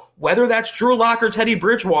level, whether that's Drew Lock or Teddy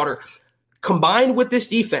Bridgewater, combined with this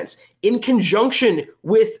defense, in conjunction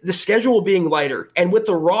with the schedule being lighter and with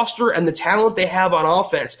the roster and the talent they have on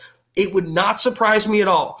offense, it would not surprise me at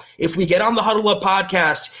all if we get on the Huddle Up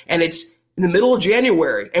podcast and it's in the middle of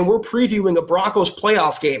January and we're previewing a Broncos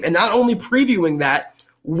playoff game. And not only previewing that,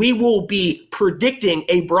 we will be predicting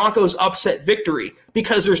a Broncos upset victory,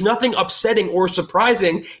 because there's nothing upsetting or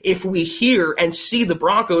surprising if we hear and see the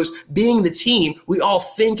Broncos being the team we all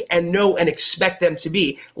think and know and expect them to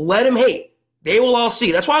be. Let them hate. They will all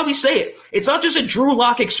see. That's why we say it. It's not just a Drew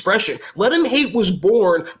Lock expression. Let him hate was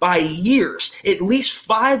born by years, at least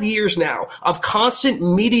 5 years now, of constant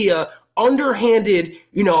media, underhanded,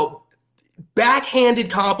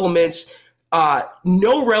 backhanded compliments,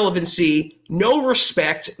 no relevancy, no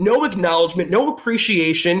respect, no acknowledgement, no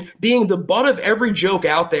appreciation, being the butt of every joke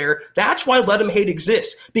out there. That's why Let Them Hate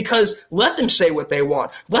exists, because let them say what they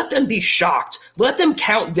want. Let them be shocked. Let them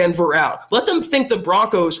count Denver out. Let them think the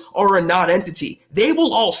Broncos are a non-entity. They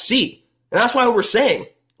will all see. And that's why we're saying,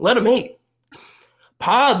 let them hate.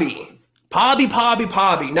 Pobby.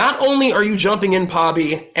 Not only are you jumping in,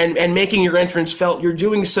 Pobby, and making your entrance felt, you're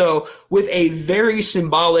doing so with a very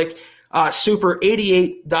symbolic super,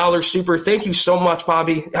 $88 super. Thank you so much,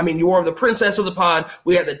 Bobby. I mean, you are the princess of the pod.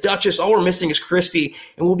 We have the Duchess. All we're missing is Christy,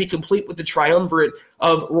 and we'll be complete with the triumvirate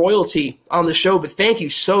of royalty on the show. But thank you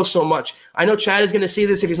so much. I know Chad is going to see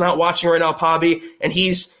this if he's not watching right now, Bobby, and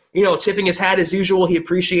he's, tipping his hat as usual. He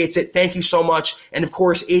appreciates it. Thank you so much. And, of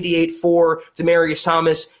course, 88 for Demaryius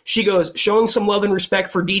Thomas. She goes, showing some love and respect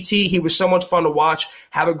for DT. He was so much fun to watch.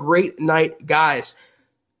 Have a great night, guys.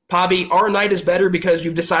 Pobby, our night is better because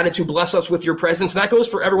you've decided to bless us with your presence. And that goes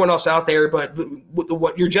for everyone else out there, but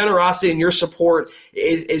what your generosity and your support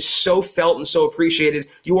is so felt and so appreciated.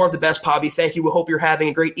 You are the best, Pobby. Thank you. We hope you're having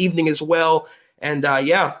a great evening as well. And,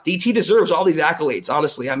 DT deserves all these accolades,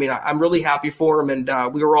 honestly. I mean, I'm really happy for him,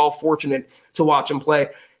 and we were all fortunate to watch him play.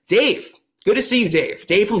 Dave, good to see you, Dave.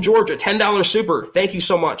 Dave from Georgia, $10 super. Thank you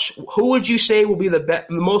so much. Who would you say will be the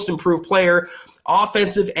most improved player,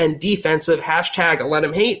 offensive and defensive? Hashtag let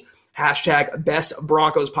him hate. Hashtag best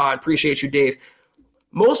Broncos pod. Appreciate you, Dave.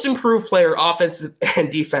 Most improved player, offensive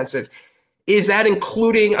and defensive. Is that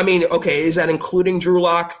including Drew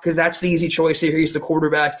Lock? Because that's the easy choice here. He's the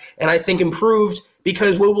quarterback. And I think improved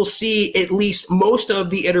because we will see at least most of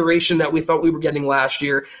the iteration that we thought we were getting last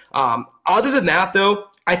year. Other than that, though,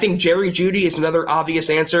 I think Jerry Jeudy is another obvious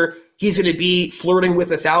answer. He's going to be flirting with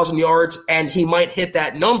 1,000 yards, and he might hit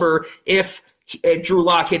that number if Drew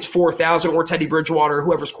Lock hits 4,000, or Teddy Bridgewater,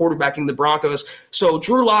 whoever's quarterbacking the Broncos. So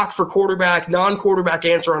Drew Lock for quarterback, non-quarterback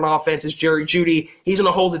answer on offense is Jerry Jeudy. He's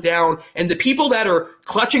going to hold it down. And the people that are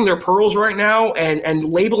clutching their pearls right now and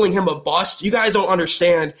labeling him a bust, you guys don't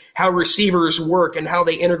understand how receivers work and how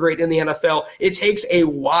they integrate in the NFL. It takes a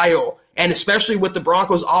while. And especially with the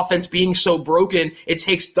Broncos offense being so broken, it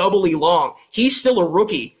takes doubly long. He's still a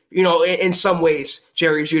rookie, in some ways,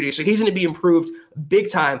 Jerry Jeudy. So he's going to be improved big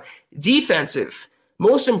time. Defensive,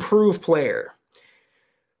 most improved player.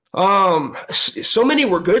 So many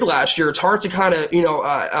were good last year. It's hard to kind of,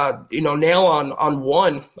 nail on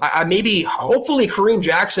one. Hopefully Kareem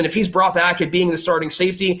Jackson, if he's brought back at being the starting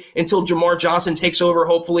safety until Jamar Johnson takes over,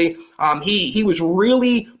 hopefully. He was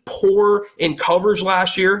really poor in coverage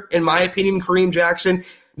last year, in my opinion, Kareem Jackson.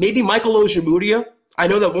 Maybe Michael Ojemudia. I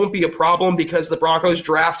know that won't be a problem because the Broncos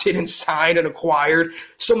drafted and signed and acquired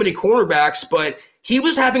so many cornerbacks, but he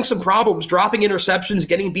was having some problems, dropping interceptions,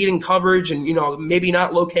 getting beat in coverage, and maybe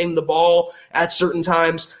not locating the ball at certain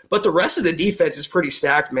times. But the rest of the defense is pretty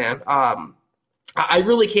stacked, man. I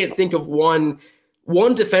really can't think of one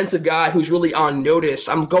defensive guy who's really on notice.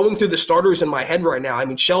 I'm going through the starters in my head right now. I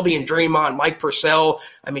mean, Shelby and Draymond, Mike Purcell.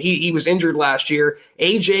 I mean, he was injured last year.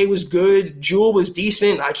 AJ was good. Jewell was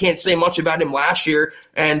decent. I can't say much about him last year.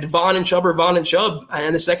 And Vaughn and Chubb are Vaughn and Chubb.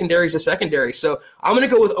 And the secondary is the secondary. So I'm going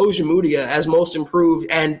to go with Ojemudia as most improved.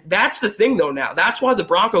 And that's the thing, though, now. That's why the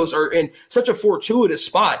Broncos are in such a fortuitous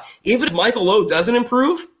spot. Even if Michael Lowe doesn't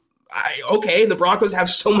improve, the Broncos have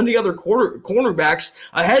so many other cornerbacks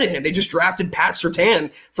ahead of him. They just drafted Pat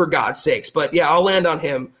Surtain, for God's sakes. But, yeah, I'll land on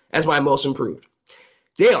him as my most improved.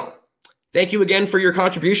 Dale, thank you again for your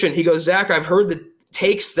contribution. He goes, Zach, I've heard the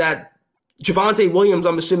takes that Javonte Williams,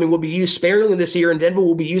 I'm assuming, will be used sparingly this year, and Denver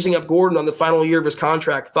will be using up Gordon on the final year of his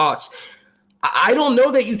contract. Thoughts? I don't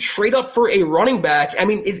know that you trade up for a running back. I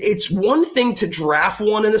mean, it's one thing to draft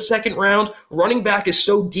one in the second round. Running back is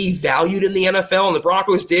so devalued in the NFL, and the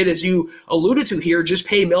Broncos did, as you alluded to here, just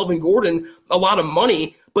pay Melvin Gordon a lot of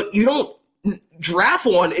money. But you don't draft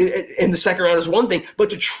one in the second round is one thing,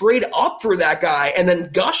 but to trade up for that guy and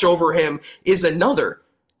then gush over him is another.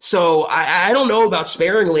 So I don't know about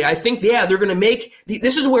sparingly. I think, they're going to make –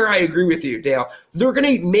 this is where I agree with you, Dale. They're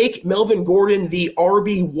going to make Melvin Gordon the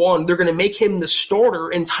RB1. They're going to make him the starter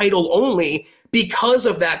in title only because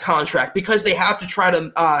of that contract, because they have to try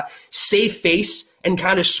to save face and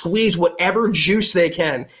kind of squeeze whatever juice they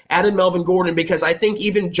can out of Melvin Gordon, because I think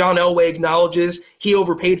even John Elway acknowledges he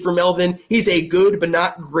overpaid for Melvin. He's a good but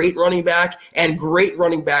not great running back, and great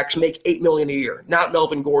running backs make $8 million a year, not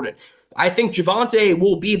Melvin Gordon. I think Javonte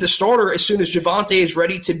will be the starter as soon as Javonte is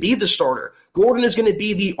ready to be the starter. Gordon is going to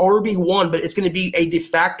be the RB1, but it's going to be a de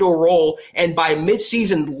facto role. And by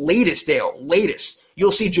midseason latest,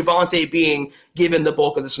 you'll see Javonte being given the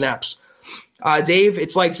bulk of the snaps. Dave,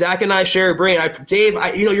 it's like Zach and I share a brain. Dave,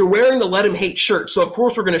 you're wearing the Let Him Hate shirt, so of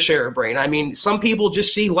course we're going to share a brain. I mean, some people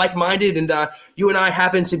just see like-minded, and you and I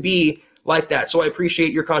happen to be like that. So I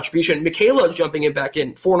appreciate your contribution. Michaela jumping in back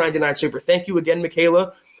in, $4.99 super. Thank you again,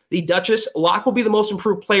 Michaela. The Duchess, Locke will be the most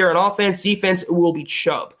improved player on offense. Defense will be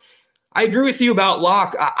Chubb. I agree with you about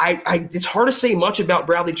Locke. It's hard to say much about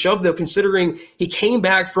Bradley Chubb, though, considering he came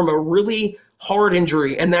back from a really hard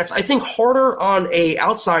injury, and that's, I think, harder on a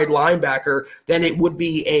outside linebacker than it would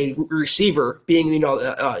be a receiver, being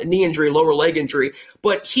a knee injury, lower leg injury.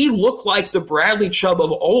 But he looked like the Bradley Chubb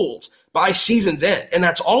of old by season's end, and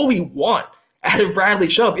that's all we want out of Bradley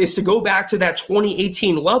Chubb, is to go back to that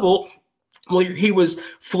 2018 level. Well, he was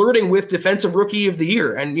flirting with Defensive Rookie of the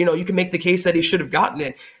Year, and you can make the case that he should have gotten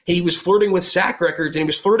it. He was flirting with sack records, and he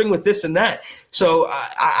was flirting with this and that. So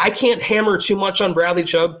I can't hammer too much on Bradley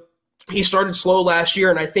Chubb. He started slow last year,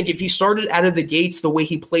 and I think if he started out of the gates the way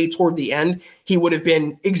he played toward the end, he would have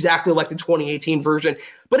been exactly like the 2018 version.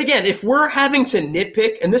 But again, if we're having to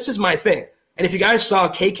nitpick, and this is my thing, and if you guys saw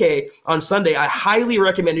KK on Sunday, I highly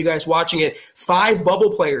recommend you guys watching it. 5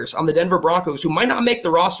 bubble players on the Denver Broncos who might not make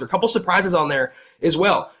the roster. A couple surprises on there as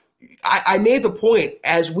well. I made the point,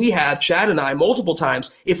 as we have, Chad and I, multiple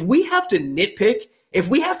times, if we have to nitpick, if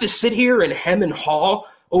we have to sit here and hem and haw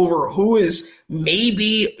over who is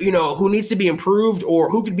maybe, who needs to be improved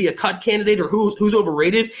or who could be a cut candidate or who's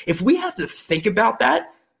overrated, if we have to think about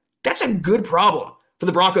that, that's a good problem for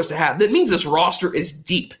the Broncos to have. That means this roster is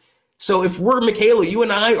deep. So if we're Michaela, you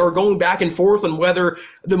and I are going back and forth on whether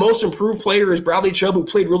the most improved player is Bradley Chubb, who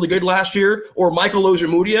played really good last year, or Michael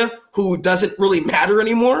Ojemudia, who doesn't really matter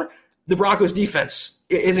anymore, the Broncos defense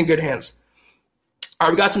is in good hands. All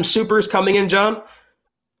right, we got some supers coming in, John,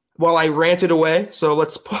 while I ranted away. So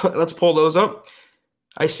let's pull those up.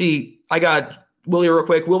 I got Willie, real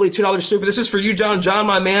quick. Willie, $2 super. This is for you, John. John,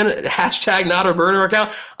 my man, hashtag not a burner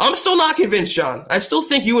account. I'm still not convinced, John. I still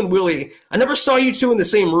think you and Willie, I never saw you two in the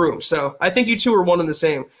same room, so I think you two are one and the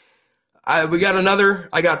same. We got another.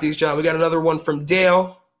 I got these, John. We got another one from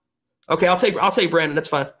Dale. Okay, I'll take Brandon. That's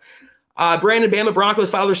fine. Brandon Bama Broncos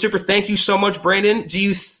 $5 super. Thank you so much, Brandon. Do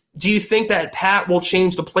you think that Pat will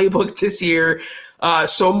change the playbook this year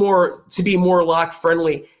to be more lock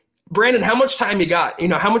friendly? Brandon, how much time you got?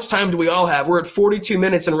 How much time do we all have? We're at 42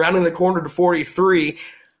 minutes and rounding the corner to 43.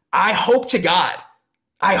 I hope to God,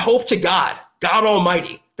 God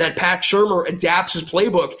Almighty, that Pat Shurmur adapts his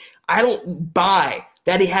playbook. I don't buy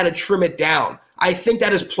that he had to trim it down. I think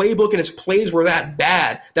that his playbook and his plays were that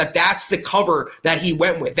bad that that's the cover that he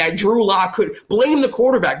went with. That Drew Lock could blame the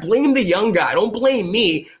quarterback, blame the young guy. Don't blame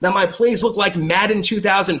me that my plays look like Madden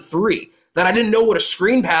 2003, that I didn't know what a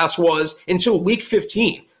screen pass was until week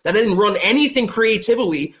 15. That I didn't run anything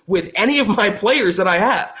creatively with any of my players that I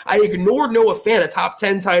have. I ignored Noah Fant, a top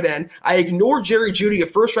 10 tight end. I ignored Jerry Jeudy, a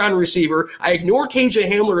first-round receiver. I ignored KJ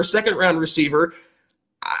Hamler, a second-round receiver.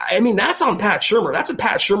 I mean, that's on Pat Shurmur. That's a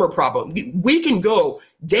Pat Shurmur problem. We can go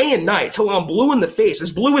day and night till I'm blue in the face,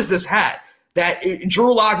 as blue as this hat, that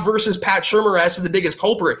Drew Lock versus Pat Shurmur as to the biggest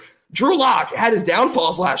culprit. Drew Lock had his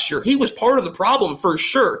downfalls last year. He was part of the problem for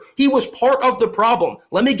sure. He was part of the problem.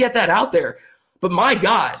 Let me get that out there. But my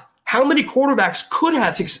God, how many quarterbacks could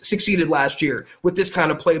have succeeded last year with this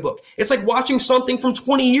kind of playbook? It's like watching something from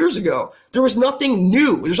 20 years ago. There was nothing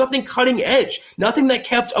new. There's nothing cutting edge, nothing that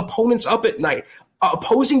kept opponents up at night.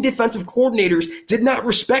 Opposing defensive coordinators did not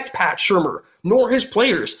respect Pat Shurmur, nor his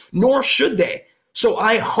players, nor should they. So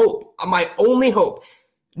I hope, my only hope,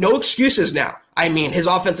 no excuses now. I mean, his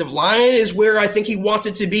offensive line is where I think he wants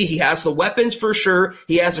it to be. He has the weapons for sure.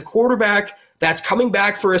 He has a quarterback that's coming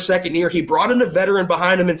back for a second year. He brought in a veteran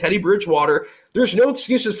behind him in Teddy Bridgewater. There's no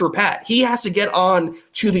excuses for Pat. He has to get on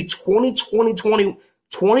to the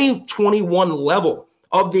 2021 level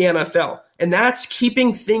of the NFL. And that's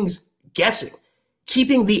keeping things guessing,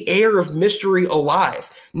 keeping the air of mystery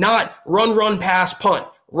alive, not run, pass, punt,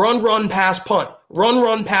 run, pass, punt,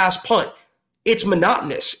 run, pass, punt. It's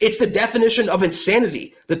monotonous. It's the definition of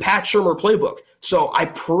insanity, the Pat Shurmur playbook. So I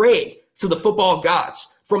pray to the football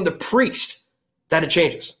gods from the priest that it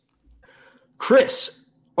changes. Chris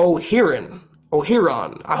O'Heron.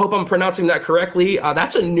 I hope I'm pronouncing that correctly.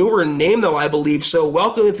 That's a newer name, though, I believe. So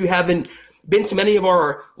welcome if you haven't been to many of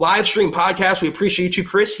our live stream podcasts. We appreciate you,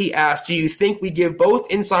 Chris. He asked, do you think we give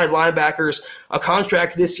both inside linebackers a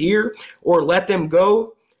contract this year or let them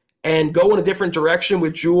go and go in a different direction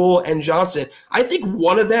with Jewell and Johnson? I think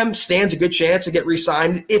one of them stands a good chance to get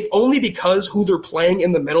re-signed, if only because who they're playing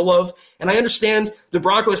in the middle of. And I understand the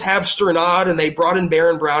Broncos have Sternad and they brought in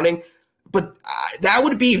Baron Browning, but that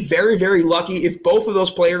would be very, very lucky if both of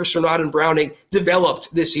those players, Sternad and Browning,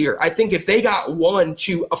 developed this year. I think if they got one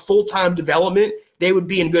to a full-time development, they would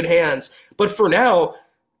be in good hands. But for now,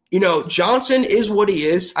 Johnson is what he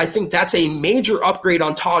is. I think that's a major upgrade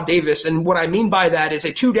on Todd Davis. And what I mean by that is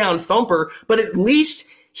a two-down thumper, but at least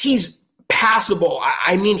he's passable.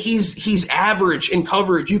 I mean, he's average in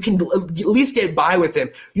coverage. You can at least get by with him.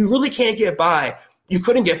 You really can't get by. You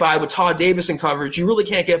couldn't get by with Todd Davis in coverage. You really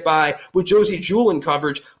can't get by with Josie Jewell in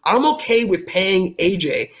coverage. I'm okay with paying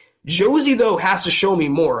AJ. Josie, though, has to show me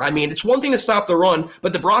more. I mean, it's one thing to stop the run,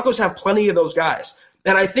 but the Broncos have plenty of those guys.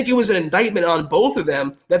 And I think it was an indictment on both of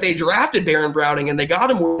them that they drafted Baron Browning and they got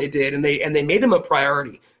him where they did, and they made him a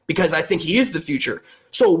priority because I think he is the future.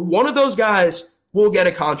 So one of those guys will get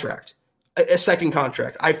a contract, a second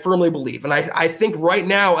contract, I firmly believe. And I think right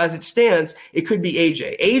now, as it stands, it could be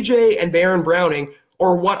AJ. AJ and Baron Browning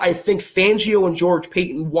are what I think Fangio and George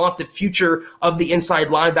Payton want the future of the inside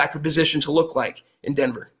linebacker position to look like in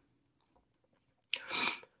Denver.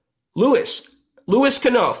 Lewis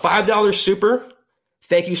Cano, $5 super.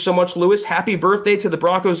 Thank you so much, Lewis. Happy birthday to the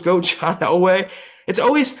Broncos Go, John Elway.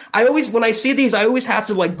 When I see these, I always have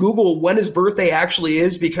to Google when his birthday actually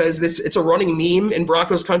is because it's a running meme in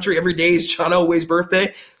Broncos country. Every day is John Elway's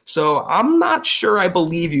birthday. So I'm not sure I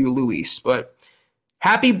believe you, Luis, but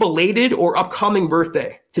happy belated or upcoming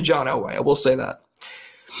birthday to John Elway. I will say that.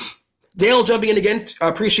 Dale jumping in again. I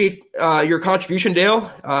appreciate your contribution,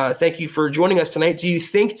 Dale. Thank you for joining us tonight. Do you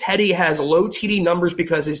think Teddy has low TD numbers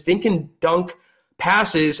because his dink and dunk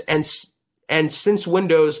passes and since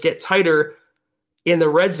windows get tighter in the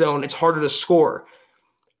red zone, it's harder to score?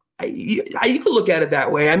 You can look at it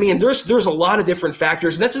that way. I mean, there's a lot of different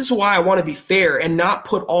factors, and that's just why I want to be fair and not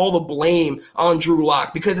put all the blame on Drew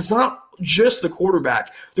Lock, because it's not just the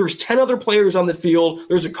quarterback. There's 10 other players on the field.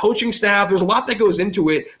 There's a coaching staff. There's a lot that goes into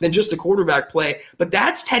it than just the quarterback play. But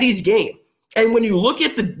that's Teddy's game. And when you look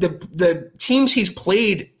at the teams he's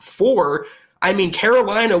played for, I mean,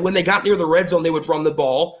 Carolina, when they got near the red zone, they would run the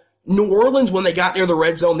ball. New Orleans, when they got near the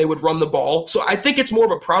red zone, they would run the ball. So I think it's more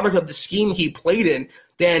of a product of the scheme he played in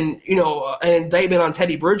than, an indictment on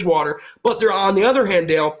Teddy Bridgewater. But there, on the other hand,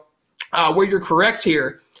 Dale, where you're correct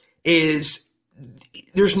here is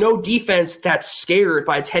there's no defense that's scared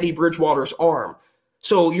by Teddy Bridgewater's arm.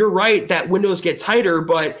 So you're right that windows get tighter,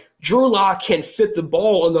 but Drew Lock can fit the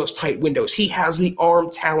ball in those tight windows. He has the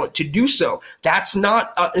arm talent to do so. That's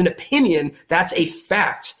not an opinion. That's a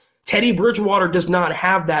fact. Teddy Bridgewater does not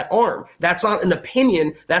have that arm. That's not an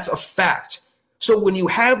opinion. That's a fact. So when you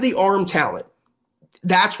have the arm talent,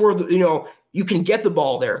 that's where, you can get the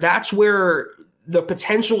ball there. That's where the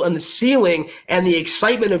potential and the ceiling and the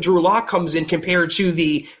excitement of Drew Lock comes in compared to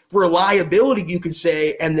the reliability, you could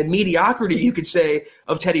say, and the mediocrity, you could say,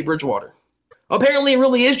 of Teddy Bridgewater. Apparently, it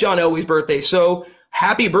really is John Elway's birthday. So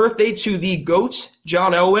happy birthday to the GOAT,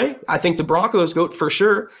 John Elway. I think the Broncos GOAT for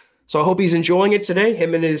sure. So I hope he's enjoying it today,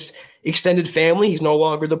 him and his extended family. He's no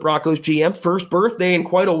longer the Broncos GM. First birthday in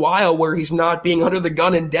quite a while where he's not being under the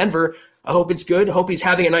gun in Denver. I hope it's good. I hope he's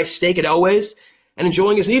having a nice steak at Elway's and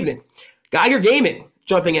enjoying his evening. Geiger Gaming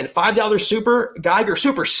jumping in. $5 super. Geiger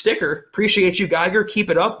super sticker. Appreciate you, Geiger. Keep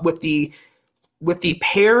it up with the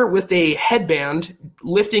pair with a headband,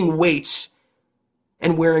 lifting weights,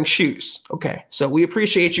 and wearing shoes. Okay, so we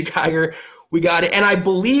appreciate you, Geiger. We got it. And I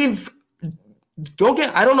believe...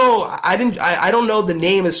 I don't know the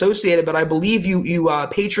name associated, but I believe you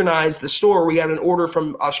patronized the store. We got an order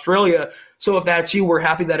from Australia. So if that's you, we're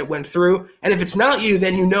happy that it went through. And if it's not you,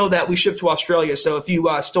 then you know that we ship to Australia. So if you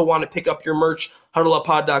still want to pick up your merch,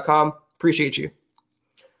 huddleuppod.com. Appreciate you.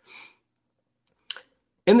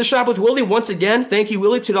 In the shop with Willie, once again, thank you,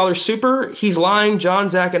 Willie, $2 super. He's lying. John,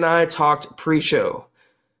 Zach, and I talked pre-show.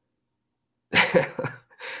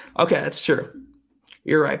 Okay, that's true.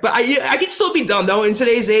 You're right. But I can still be done, though, in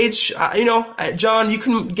today's age. John, you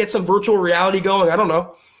can get some virtual reality going. I don't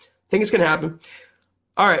know. I think it's going to happen.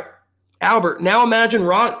 All right. Albert, now imagine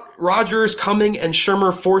Rodgers coming and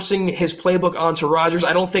Shermer forcing his playbook onto Rodgers.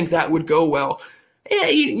 I don't think that would go well. Yeah,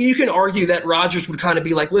 you can argue that Rodgers would kind of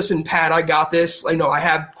be like, listen, Pat, I got this. I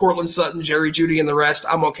have Cortland Sutton, Jerry Jeudy, and the rest.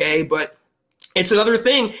 I'm okay. But it's another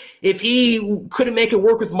thing. If he couldn't make it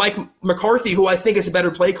work with Mike McCarthy, who I think is a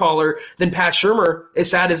better play caller than Pat Shurmur, as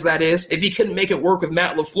sad as that is, if he couldn't make it work with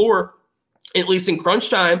Matt LaFleur, at least in crunch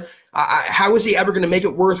time, how is he ever going to make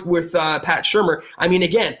it work with Pat Shurmur? I mean,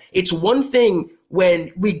 again, it's one thing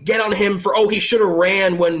when we get on him for, he should have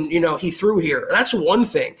ran when, he threw here. That's one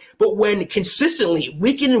thing. But when consistently,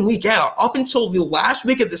 week in and week out, up until the last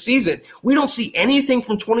week of the season, we don't see anything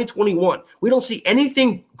from 2021. We don't see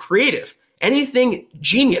anything creative, anything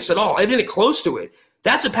genius at all, anything close to it.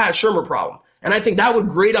 That's a Pat Shurmur problem. And I think that would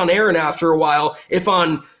grate on Aaron after a while if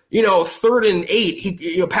on, 3rd and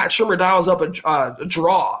 8, Pat Shurmur dials up a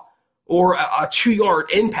draw or a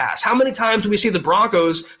 2-yard in pass. How many times do we see the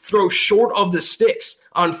Broncos throw short of the sticks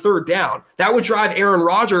on 3rd down? That would drive Aaron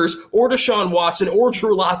Rodgers or Deshaun Watson or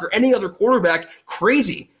Drew Lock or any other quarterback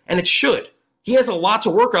crazy, and it should. He has a lot to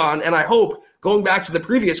work on, and I hope, going back to the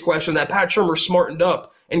previous question, that Pat Shurmur smartened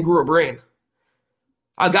up and grew a brain.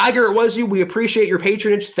 Geiger, it was you. We appreciate your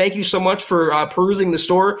patronage. Thank you so much for perusing the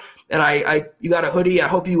store. And you got a hoodie. I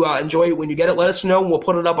hope you enjoy it when you get it. Let us know, and we'll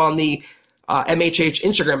put it up on the MHH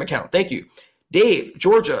Instagram account. Thank you. Dave,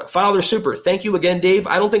 Georgia, $5 super. Thank you again, Dave.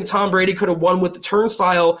 I don't think Tom Brady could have won with the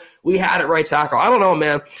turnstile we had at right tackle. I don't know,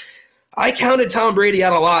 man. I counted Tom Brady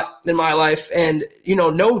out a lot in my life, and,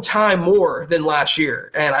 no time more than last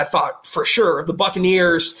year. And I thought for sure the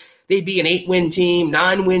Buccaneers, they'd be an 8-win team,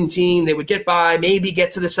 9-win team. They would get by, maybe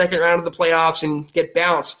get to the second round of the playoffs and get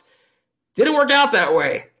bounced. Didn't work out that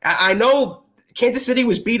way. I know Kansas City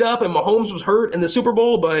was beat up and Mahomes was hurt in the Super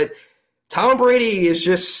Bowl, but Tom Brady is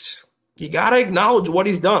just, you got to acknowledge what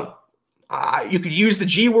he's done. You could use the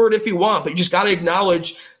G word if you want, but you just got to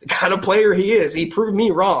acknowledge the kind of player he is. He proved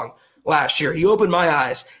me wrong last year. He opened my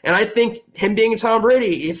eyes. And I think him being Tom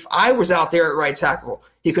Brady, if I was out there at right tackle,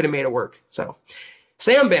 he could have made it work. So,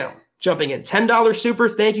 Sam Bam jumping in. $10 super.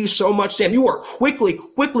 Thank you so much, Sam. You are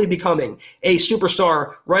quickly becoming a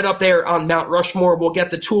superstar right up there on Mount Rushmore. We'll get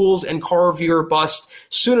the tools and carve your bust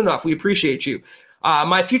soon enough. We appreciate you.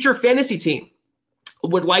 My future fantasy team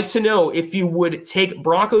would like to know if you would take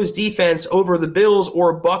Broncos defense over the Bills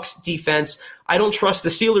or Bucks defense. I don't trust the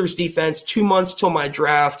Steelers defense. 2 months till my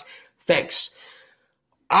draft. Thanks.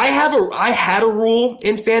 I had a rule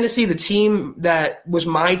in fantasy. The team that was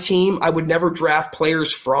my team, I would never draft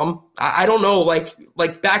players from. I don't know, like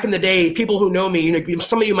back in the day, people who know me,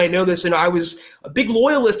 some of you might know this, and I was a big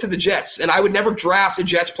loyalist to the Jets, and I would never draft a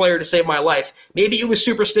Jets player to save my life. Maybe it was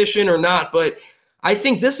superstition or not, but I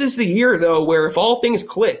think this is the year, though, where if all things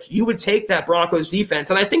click, you would take that Broncos defense.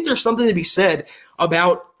 And I think there's something to be said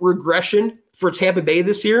about regression for Tampa Bay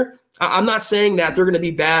this year. I'm not saying that they're going to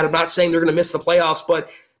be bad. I'm not saying they're going to miss the playoffs, but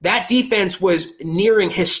that defense was nearing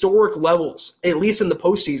historic levels, at least in the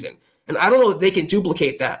postseason. And I don't know if they can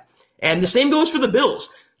duplicate that. And the same goes for the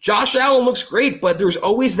Bills. Josh Allen looks great, but there's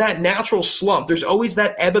always that natural slump. There's always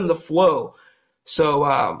that ebb and the flow. So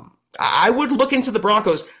I would look into the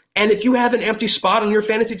Broncos. And if you have an empty spot on your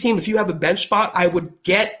fantasy team, if you have a bench spot, I would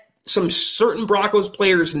get some certain Broncos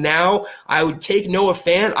players now. I would take Noah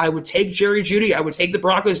Fant. I would take Jerry Jeudy. I would take the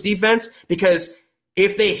Broncos defense, because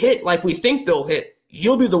if they hit like we think they'll hit,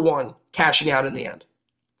 you'll be the one cashing out in the end.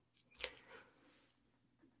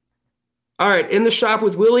 All right, in the shop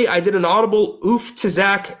with Willie, I did an audible oof to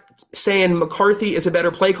Zach saying McCarthy is a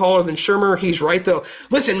better play caller than Shermer. He's right, though.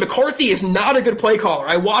 Listen, McCarthy is not a good play caller.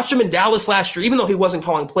 I watched him in Dallas last year, even though he wasn't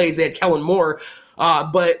calling plays. They had Kellen Moore.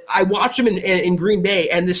 But I watched him in Green Bay,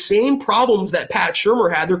 and the same problems that Pat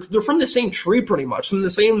Shermer had, they're from the same tree pretty much, from the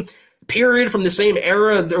same period, from the same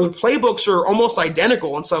era. Their playbooks are almost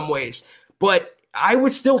identical in some ways. But I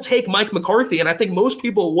would still take Mike McCarthy, and I think most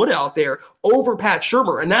people would out there, over Pat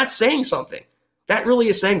Shermer, and that's saying something. That really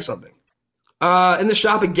is saying something. In the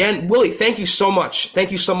shop again, Willie, thank you so much.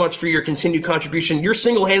 Thank you so much for your continued contribution. You're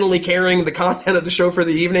single-handedly carrying the content of the show for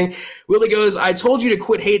the evening. Willie goes, I told you to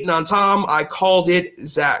quit hating on Tom. I called it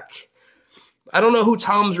Zach. I don't know who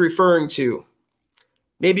Tom's referring to.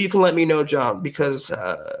 Maybe you can let me know, John, because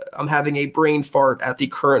I'm having a brain fart at the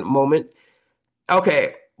current moment.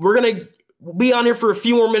 Okay, we're going to be on here for a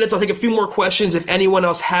few more minutes. I'll take a few more questions if anyone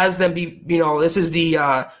else has them. This is the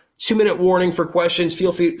 2-minute warning for questions.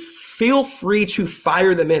 Feel free to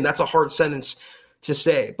fire them in. That's a hard sentence to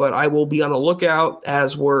say, but I will be on the lookout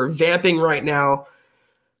as we're vamping right now.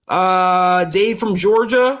 Dave from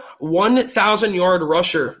Georgia, 1,000-yard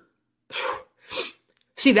rusher.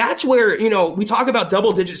 See, that's where, we talk about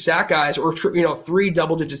double-digit sack guys or, 3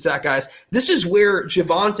 double-digit sack guys. This is where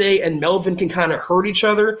Javonte and Melvin can kind of hurt each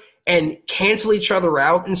other and cancel each other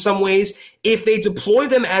out in some ways if they deploy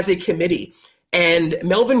them as a committee. And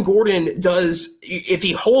Melvin Gordon does, if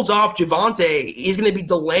he holds off Javonte, he's going to be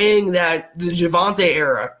delaying the Javonte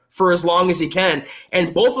era for as long as he can.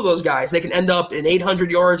 And both of those guys, they can end up in 800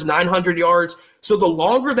 yards, 900 yards. So the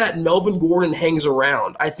longer that Melvin Gordon hangs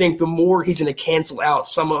around, I think the more he's going to cancel out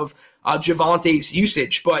some of Javonte's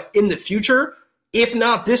usage. But in the future, if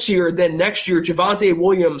not this year, then next year, Javonte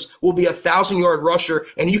Williams will be a 1,000-yard rusher.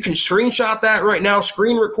 And you can screenshot that right now,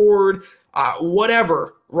 screen record,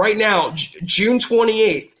 whatever. Right now, June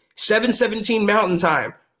 28th, 7:17 Mountain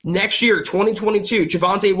Time. Next year, 2022,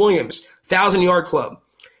 Javonte Williams, 1,000-yard club.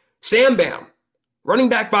 Sam Bam, running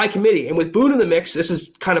back by committee. And with Boone in the mix, this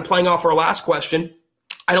is kind of playing off our last question.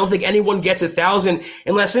 I don't think anyone gets 1,000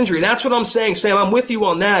 unless injury. That's what I'm saying, Sam. I'm with you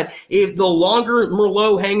on that. If the longer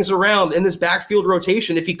Merlot hangs around in this backfield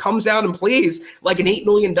rotation, if he comes out and plays like an $8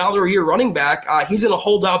 million a year running back, he's going to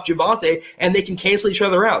hold off Javonte, and they can cancel each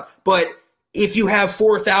other out. But if you have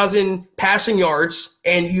 4,000 passing yards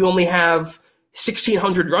and you only have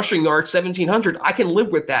 1,600 rushing yards, 1,700, I can live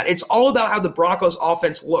with that. It's all about how the Broncos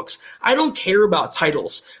offense looks. I don't care about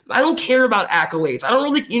titles. I don't care about accolades. I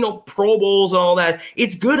don't really, Pro Bowls and all that.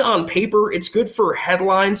 It's good on paper. It's good for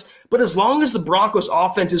headlines. But as long as the Broncos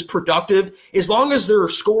offense is productive, as long as they're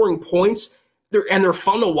scoring points and they're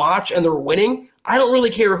fun to watch and they're winning, I don't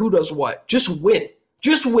really care who does what. Just win.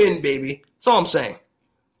 Just win, baby. That's all I'm saying.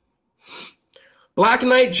 Black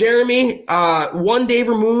Knight, Jeremy, 1 day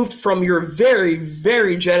removed from your very,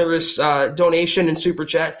 very generous donation and super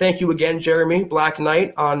chat. Thank you again, Jeremy, Black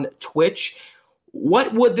Knight on Twitch.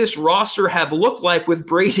 What would this roster have looked like with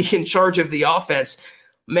Brady in charge of the offense?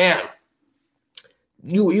 Man,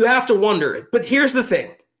 you have to wonder. But here's the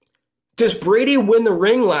thing. Does Brady win the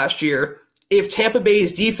ring last year if Tampa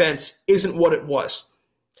Bay's defense isn't what it was?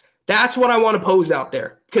 That's what I want to pose out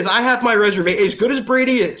there, because I have my reservation. As good as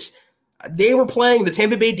Brady is, they were playing the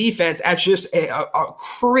Tampa Bay defense at just a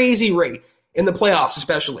crazy rate in the playoffs,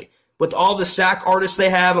 especially with all the sack artists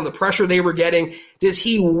they have and the pressure they were getting. Does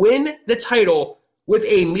he win the title with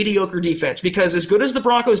a mediocre defense? Because as good as the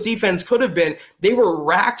Broncos defense could have been, they were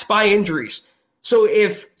racked by injuries. So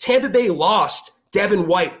if Tampa Bay lost Devin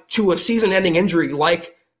White to a season-ending injury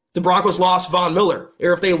like the Broncos lost Von Miller,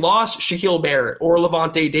 or if they lost Shaquille Barrett or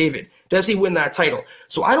Levante David, does he win that title?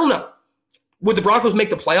 So I don't know. Would the Broncos make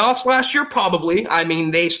the playoffs last year? Probably. I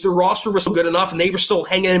mean, the roster was still good enough, and they were still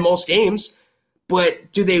hanging in most games.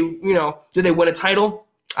 But do they win a title?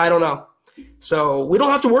 I don't know. So we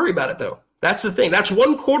don't have to worry about it, though. That's the thing. That's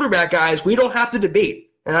one quarterback, guys, we don't have to debate,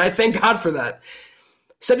 and I thank God for that.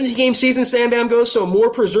 17-game season, Sam Bam goes, so more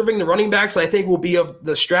preserving the running backs, I think, will be of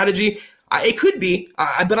the strategy. It could be,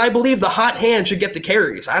 but I believe the hot hand should get the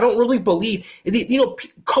carries. I don't really believe,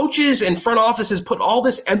 coaches and front offices put all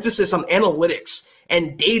this emphasis on analytics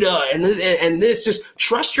and data and this. Just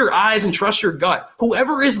trust your eyes and trust your gut.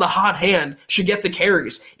 Whoever is the hot hand should get the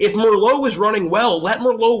carries. If Merlot is running well, let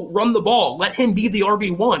Merlot run the ball. Let him be the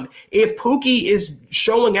RB1. If Pookie is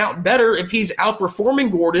showing out better, if he's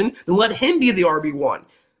outperforming Gordon, then let him be the RB1.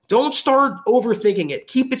 Don't start overthinking it.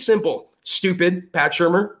 Keep it simple. Stupid, Pat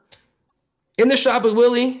Shurmur. In the shop with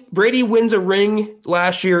Willie, Brady wins a ring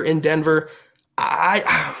last year in Denver.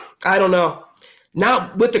 I don't know.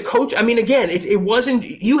 Now with the coach, I mean, again, it wasn't.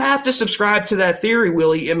 You have to subscribe to that theory,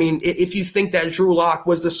 Willie. I mean, if you think that Drew Lock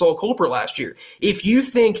was the sole culprit last year, if you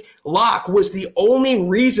think Lock was the only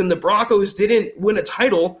reason the Broncos didn't win a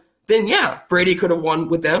title, then yeah, Brady could have won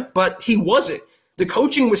with them, but he wasn't. The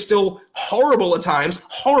coaching was still horrible at times.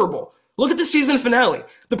 Horrible. Look at the season finale.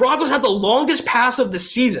 The Broncos had the longest pass of the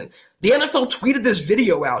season. The NFL tweeted this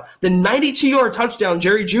video out. The 92-yard touchdown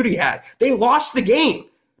Jerry Jeudy had. They lost the game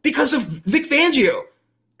because of Vic Fangio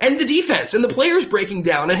and the defense and the players breaking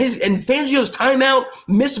down and Fangio's timeout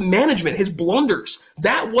mismanagement, his blunders.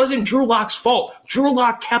 That wasn't Drew Lock's fault. Drew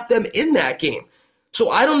Lock kept them in that game. So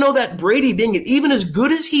I don't know that Brady, being even as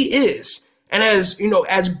good as he is and as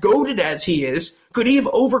goated as he is, could he have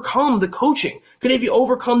overcome the coaching? Could he have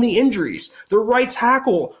overcome the injuries, the right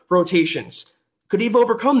tackle rotations? Could he have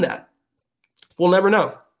overcome that? We'll never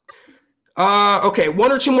know. Okay,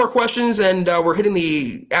 one or two more questions, and we're hitting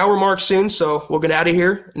the hour mark soon, so we'll get out of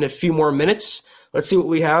here in a few more minutes. Let's see what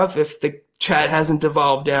we have, if the chat hasn't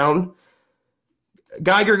devolved down.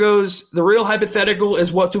 Geiger goes, the real hypothetical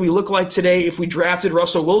is what do we look like today if we drafted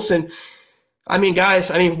Russell Wilson? I mean, guys,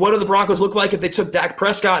 what do the Broncos look like if they took Dak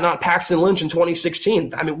Prescott, not Paxton Lynch in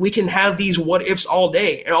 2016? I mean, we can have these what-ifs all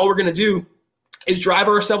day, and all we're going to do is drive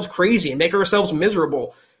ourselves crazy and make ourselves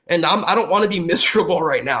miserable. And I don't want to be miserable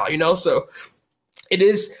right now, so it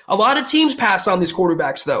is. A lot of teams passed on these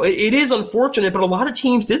quarterbacks, though. It is unfortunate, but a lot of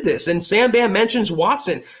teams did this. And Sam Bam mentions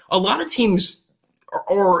Watson. A lot of teams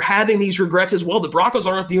are having these regrets as well. The Broncos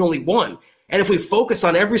aren't the only one. And if we focus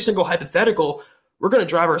on every single hypothetical, we're going to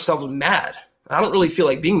drive ourselves mad. I don't really feel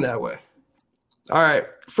like being that way. All right.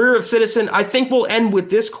 Free Earth Citizen, I think we'll end with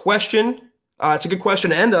this question. It's a good question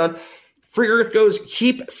to end on. Free Earth goes,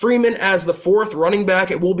 keep Freeman as the fourth running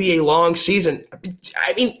back. It will be a long season.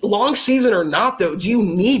 I mean, long season or not, though, do you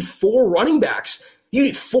need four running backs? You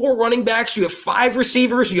need four running backs. You have five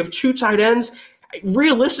receivers. You have two tight ends.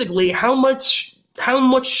 Realistically, how much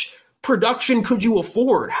production could you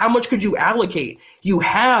afford? How much could you allocate? You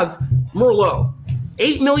have Merlot,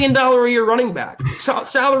 $8 million a year running back.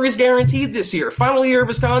 Salary is guaranteed this year. Final year of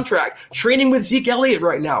his contract. Training with Zeke Elliott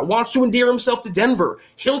right now. Wants to endear himself to Denver.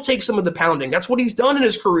 He'll take some of the pounding. That's what he's done in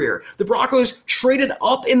his career. The Broncos traded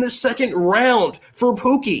up in the second round for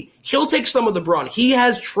Pookie. He'll take some of the brunt. He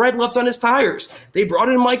has tread left on his tires. They brought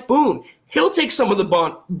in Mike Boone. He'll take some of the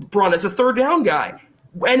brunt as a third down guy.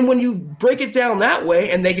 And when you break it down that way,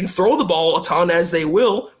 and they can throw the ball a ton as they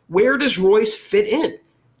will, where does Royce fit in?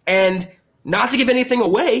 And not to give anything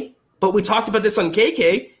away, but we talked about this on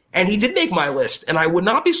KK, and he did make my list, and I would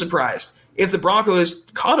not be surprised if the Broncos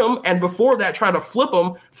cut him and before that try to flip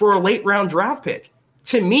him for a late-round draft pick.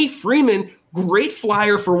 To me, Freeman, great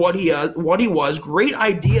flyer for what he was, great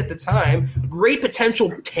idea at the time, great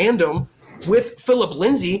potential tandem with Phillip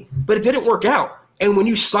Lindsay, but it didn't work out. And when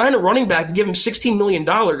you sign a running back and give him $16 million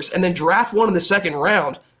and then draft one in the second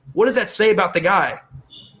round, what does that say about the guy?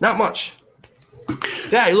 Not much.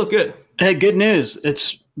 Yeah, you look good. Hey, good news.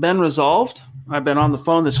 It's been resolved. I've been on the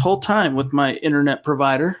phone this whole time with my internet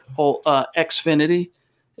provider, Xfinity.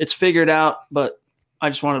 It's figured out, but I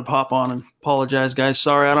just wanted to pop on and apologize, guys.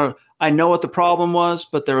 Sorry, I know what the problem was,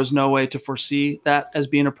 but there was no way to foresee that as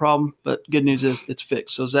being a problem. But good news is it's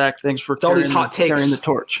fixed. So, Zach, thanks for carrying the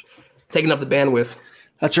torch. Taking up the bandwidth.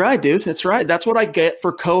 That's right, dude. That's right. That's what I get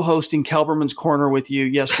for co-hosting Kelberman's Corner with you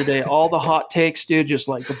yesterday. All the hot takes, dude, just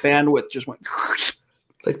like the bandwidth just went.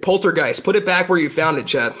 It's like Poltergeist. Put it back where you found it,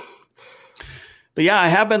 Chad. But yeah, I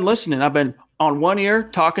have been listening. I've been on one ear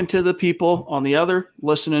talking to the people, on the other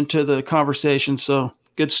listening to the conversation. So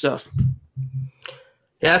good stuff.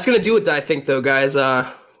 Yeah, that's going to do it, I think, though, guys.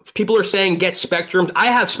 People are saying get Spectrum. I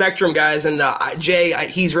have Spectrum, guys, and Jay,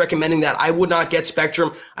 he's recommending that. I would not get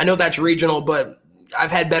Spectrum. I know that's regional, but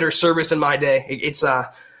I've had better service in my day. It's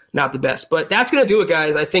not the best. But that's going to do it,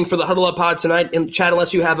 guys, I think, for the Huddle Up Pod tonight. And Chad,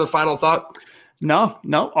 unless you have a final thought. No,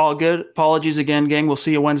 all good. Apologies again, gang. We'll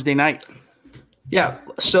see you Wednesday night. Yeah.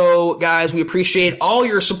 So, guys, we appreciate all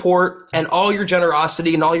your support and all your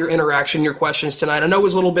generosity and all your interaction, your questions tonight. I know it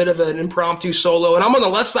was a little bit of an impromptu solo, and I'm on the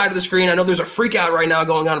left side of the screen. I know there's a freak out right now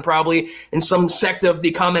going on probably in some sect of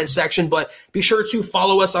the comment section, but be sure to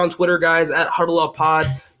follow us on Twitter, guys, at Huddle Up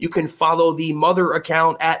Pod. You can follow the mother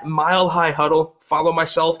account at Mile High Huddle. Follow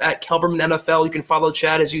myself at Kelberman NFL. You can follow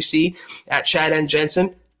Chad, as you see, at Chad N.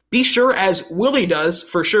 Jensen. Be sure, as Willie does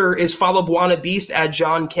for sure, is follow Buana Beast at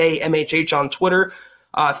John K. MHH on Twitter.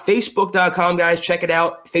 Facebook.com, guys, check it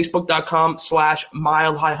out.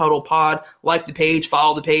 Facebook.com/Mile High Huddle Pod. Like the page,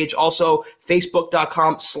 follow the page. Also,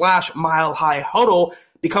 Facebook.com/Mile High Huddle.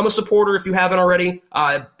 Become a supporter if you haven't already.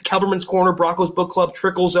 Kelberman's Corner, Broncos Book Club,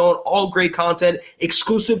 Trickle Zone, all great content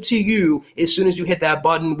exclusive to you as soon as you hit that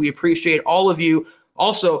button. We appreciate all of you.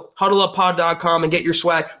 Also, huddleuppod.com and get your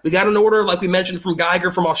swag. We got an order, like we mentioned, from Geiger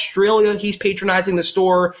from Australia. He's patronizing the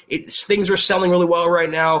store. Things are selling really well right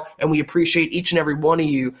now, and we appreciate each and every one of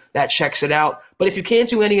you that checks it out. But if you can't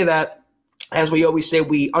do any of that, as we always say,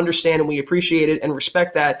 we understand and we appreciate it and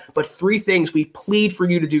respect that. But 3 things we plead for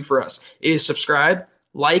you to do for us is subscribe,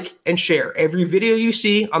 like, and share. Every video you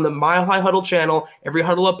see on the Mile High Huddle channel, every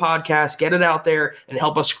Huddle Up podcast, get it out there and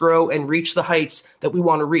help us grow and reach the heights that we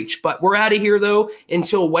want to reach. But we're out of here, though,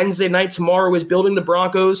 until Wednesday night. Tomorrow is Building the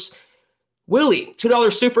Broncos. Willie,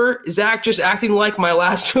 $2 super. Zach just acting like my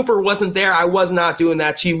last super wasn't there. I was not doing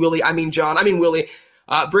that to you, Willie. I mean, John. I mean, Willie.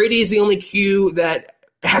 Brady is the only Q that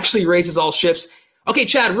actually raises all ships. Okay,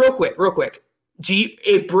 Chad, real quick.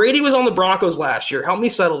 If Brady was on the Broncos last year, help me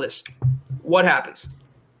settle this. What happens?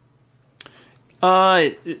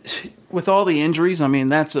 With all the injuries, I mean,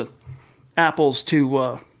 that's a apples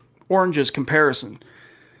to oranges comparison.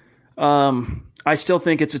 I still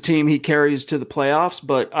think it's a team he carries to the playoffs,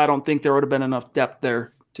 but I don't think there would have been enough depth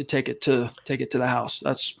there to take it to the house.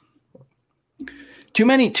 That's too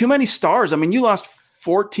many stars. I mean, you lost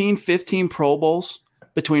 14, 15 Pro Bowls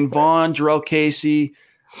between Vaughn, Jarrell Casey,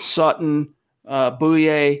 Sutton,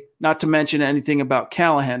 Bouye, not to mention anything about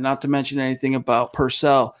Callahan, not to mention anything about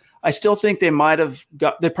Purcell. I still think they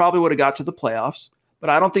probably would have got to the playoffs,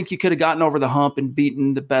 but I don't think you could have gotten over the hump and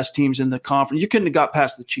beaten the best teams in the conference. You couldn't have got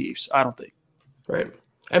past the Chiefs, I don't think. Right.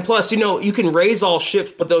 And plus, you can raise all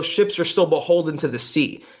ships, but those ships are still beholden to the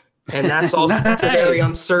sea. And that's also that's a very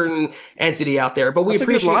uncertain entity out there. But that's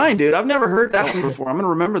appreciate a good line, dude. I've never heard that one before. I'm going to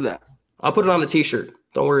remember that. I'll put it on a t-shirt.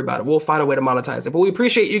 Don't worry about it. We'll find a way to monetize it. But we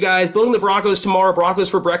appreciate you guys. Building the Broncos tomorrow. Broncos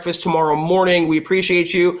for breakfast tomorrow morning. We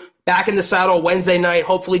appreciate you. Back in the saddle Wednesday night.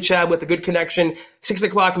 Hopefully, Chad, with a good connection. 6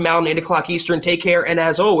 o'clock Mountain, 8 o'clock Eastern. Take care. And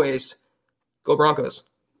as always, go Broncos.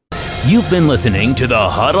 You've been listening to the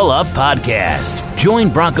Huddle Up Podcast. Join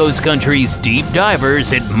Broncos Country's deep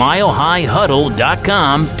divers at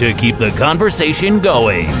milehighhuddle.com to keep the conversation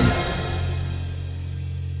going.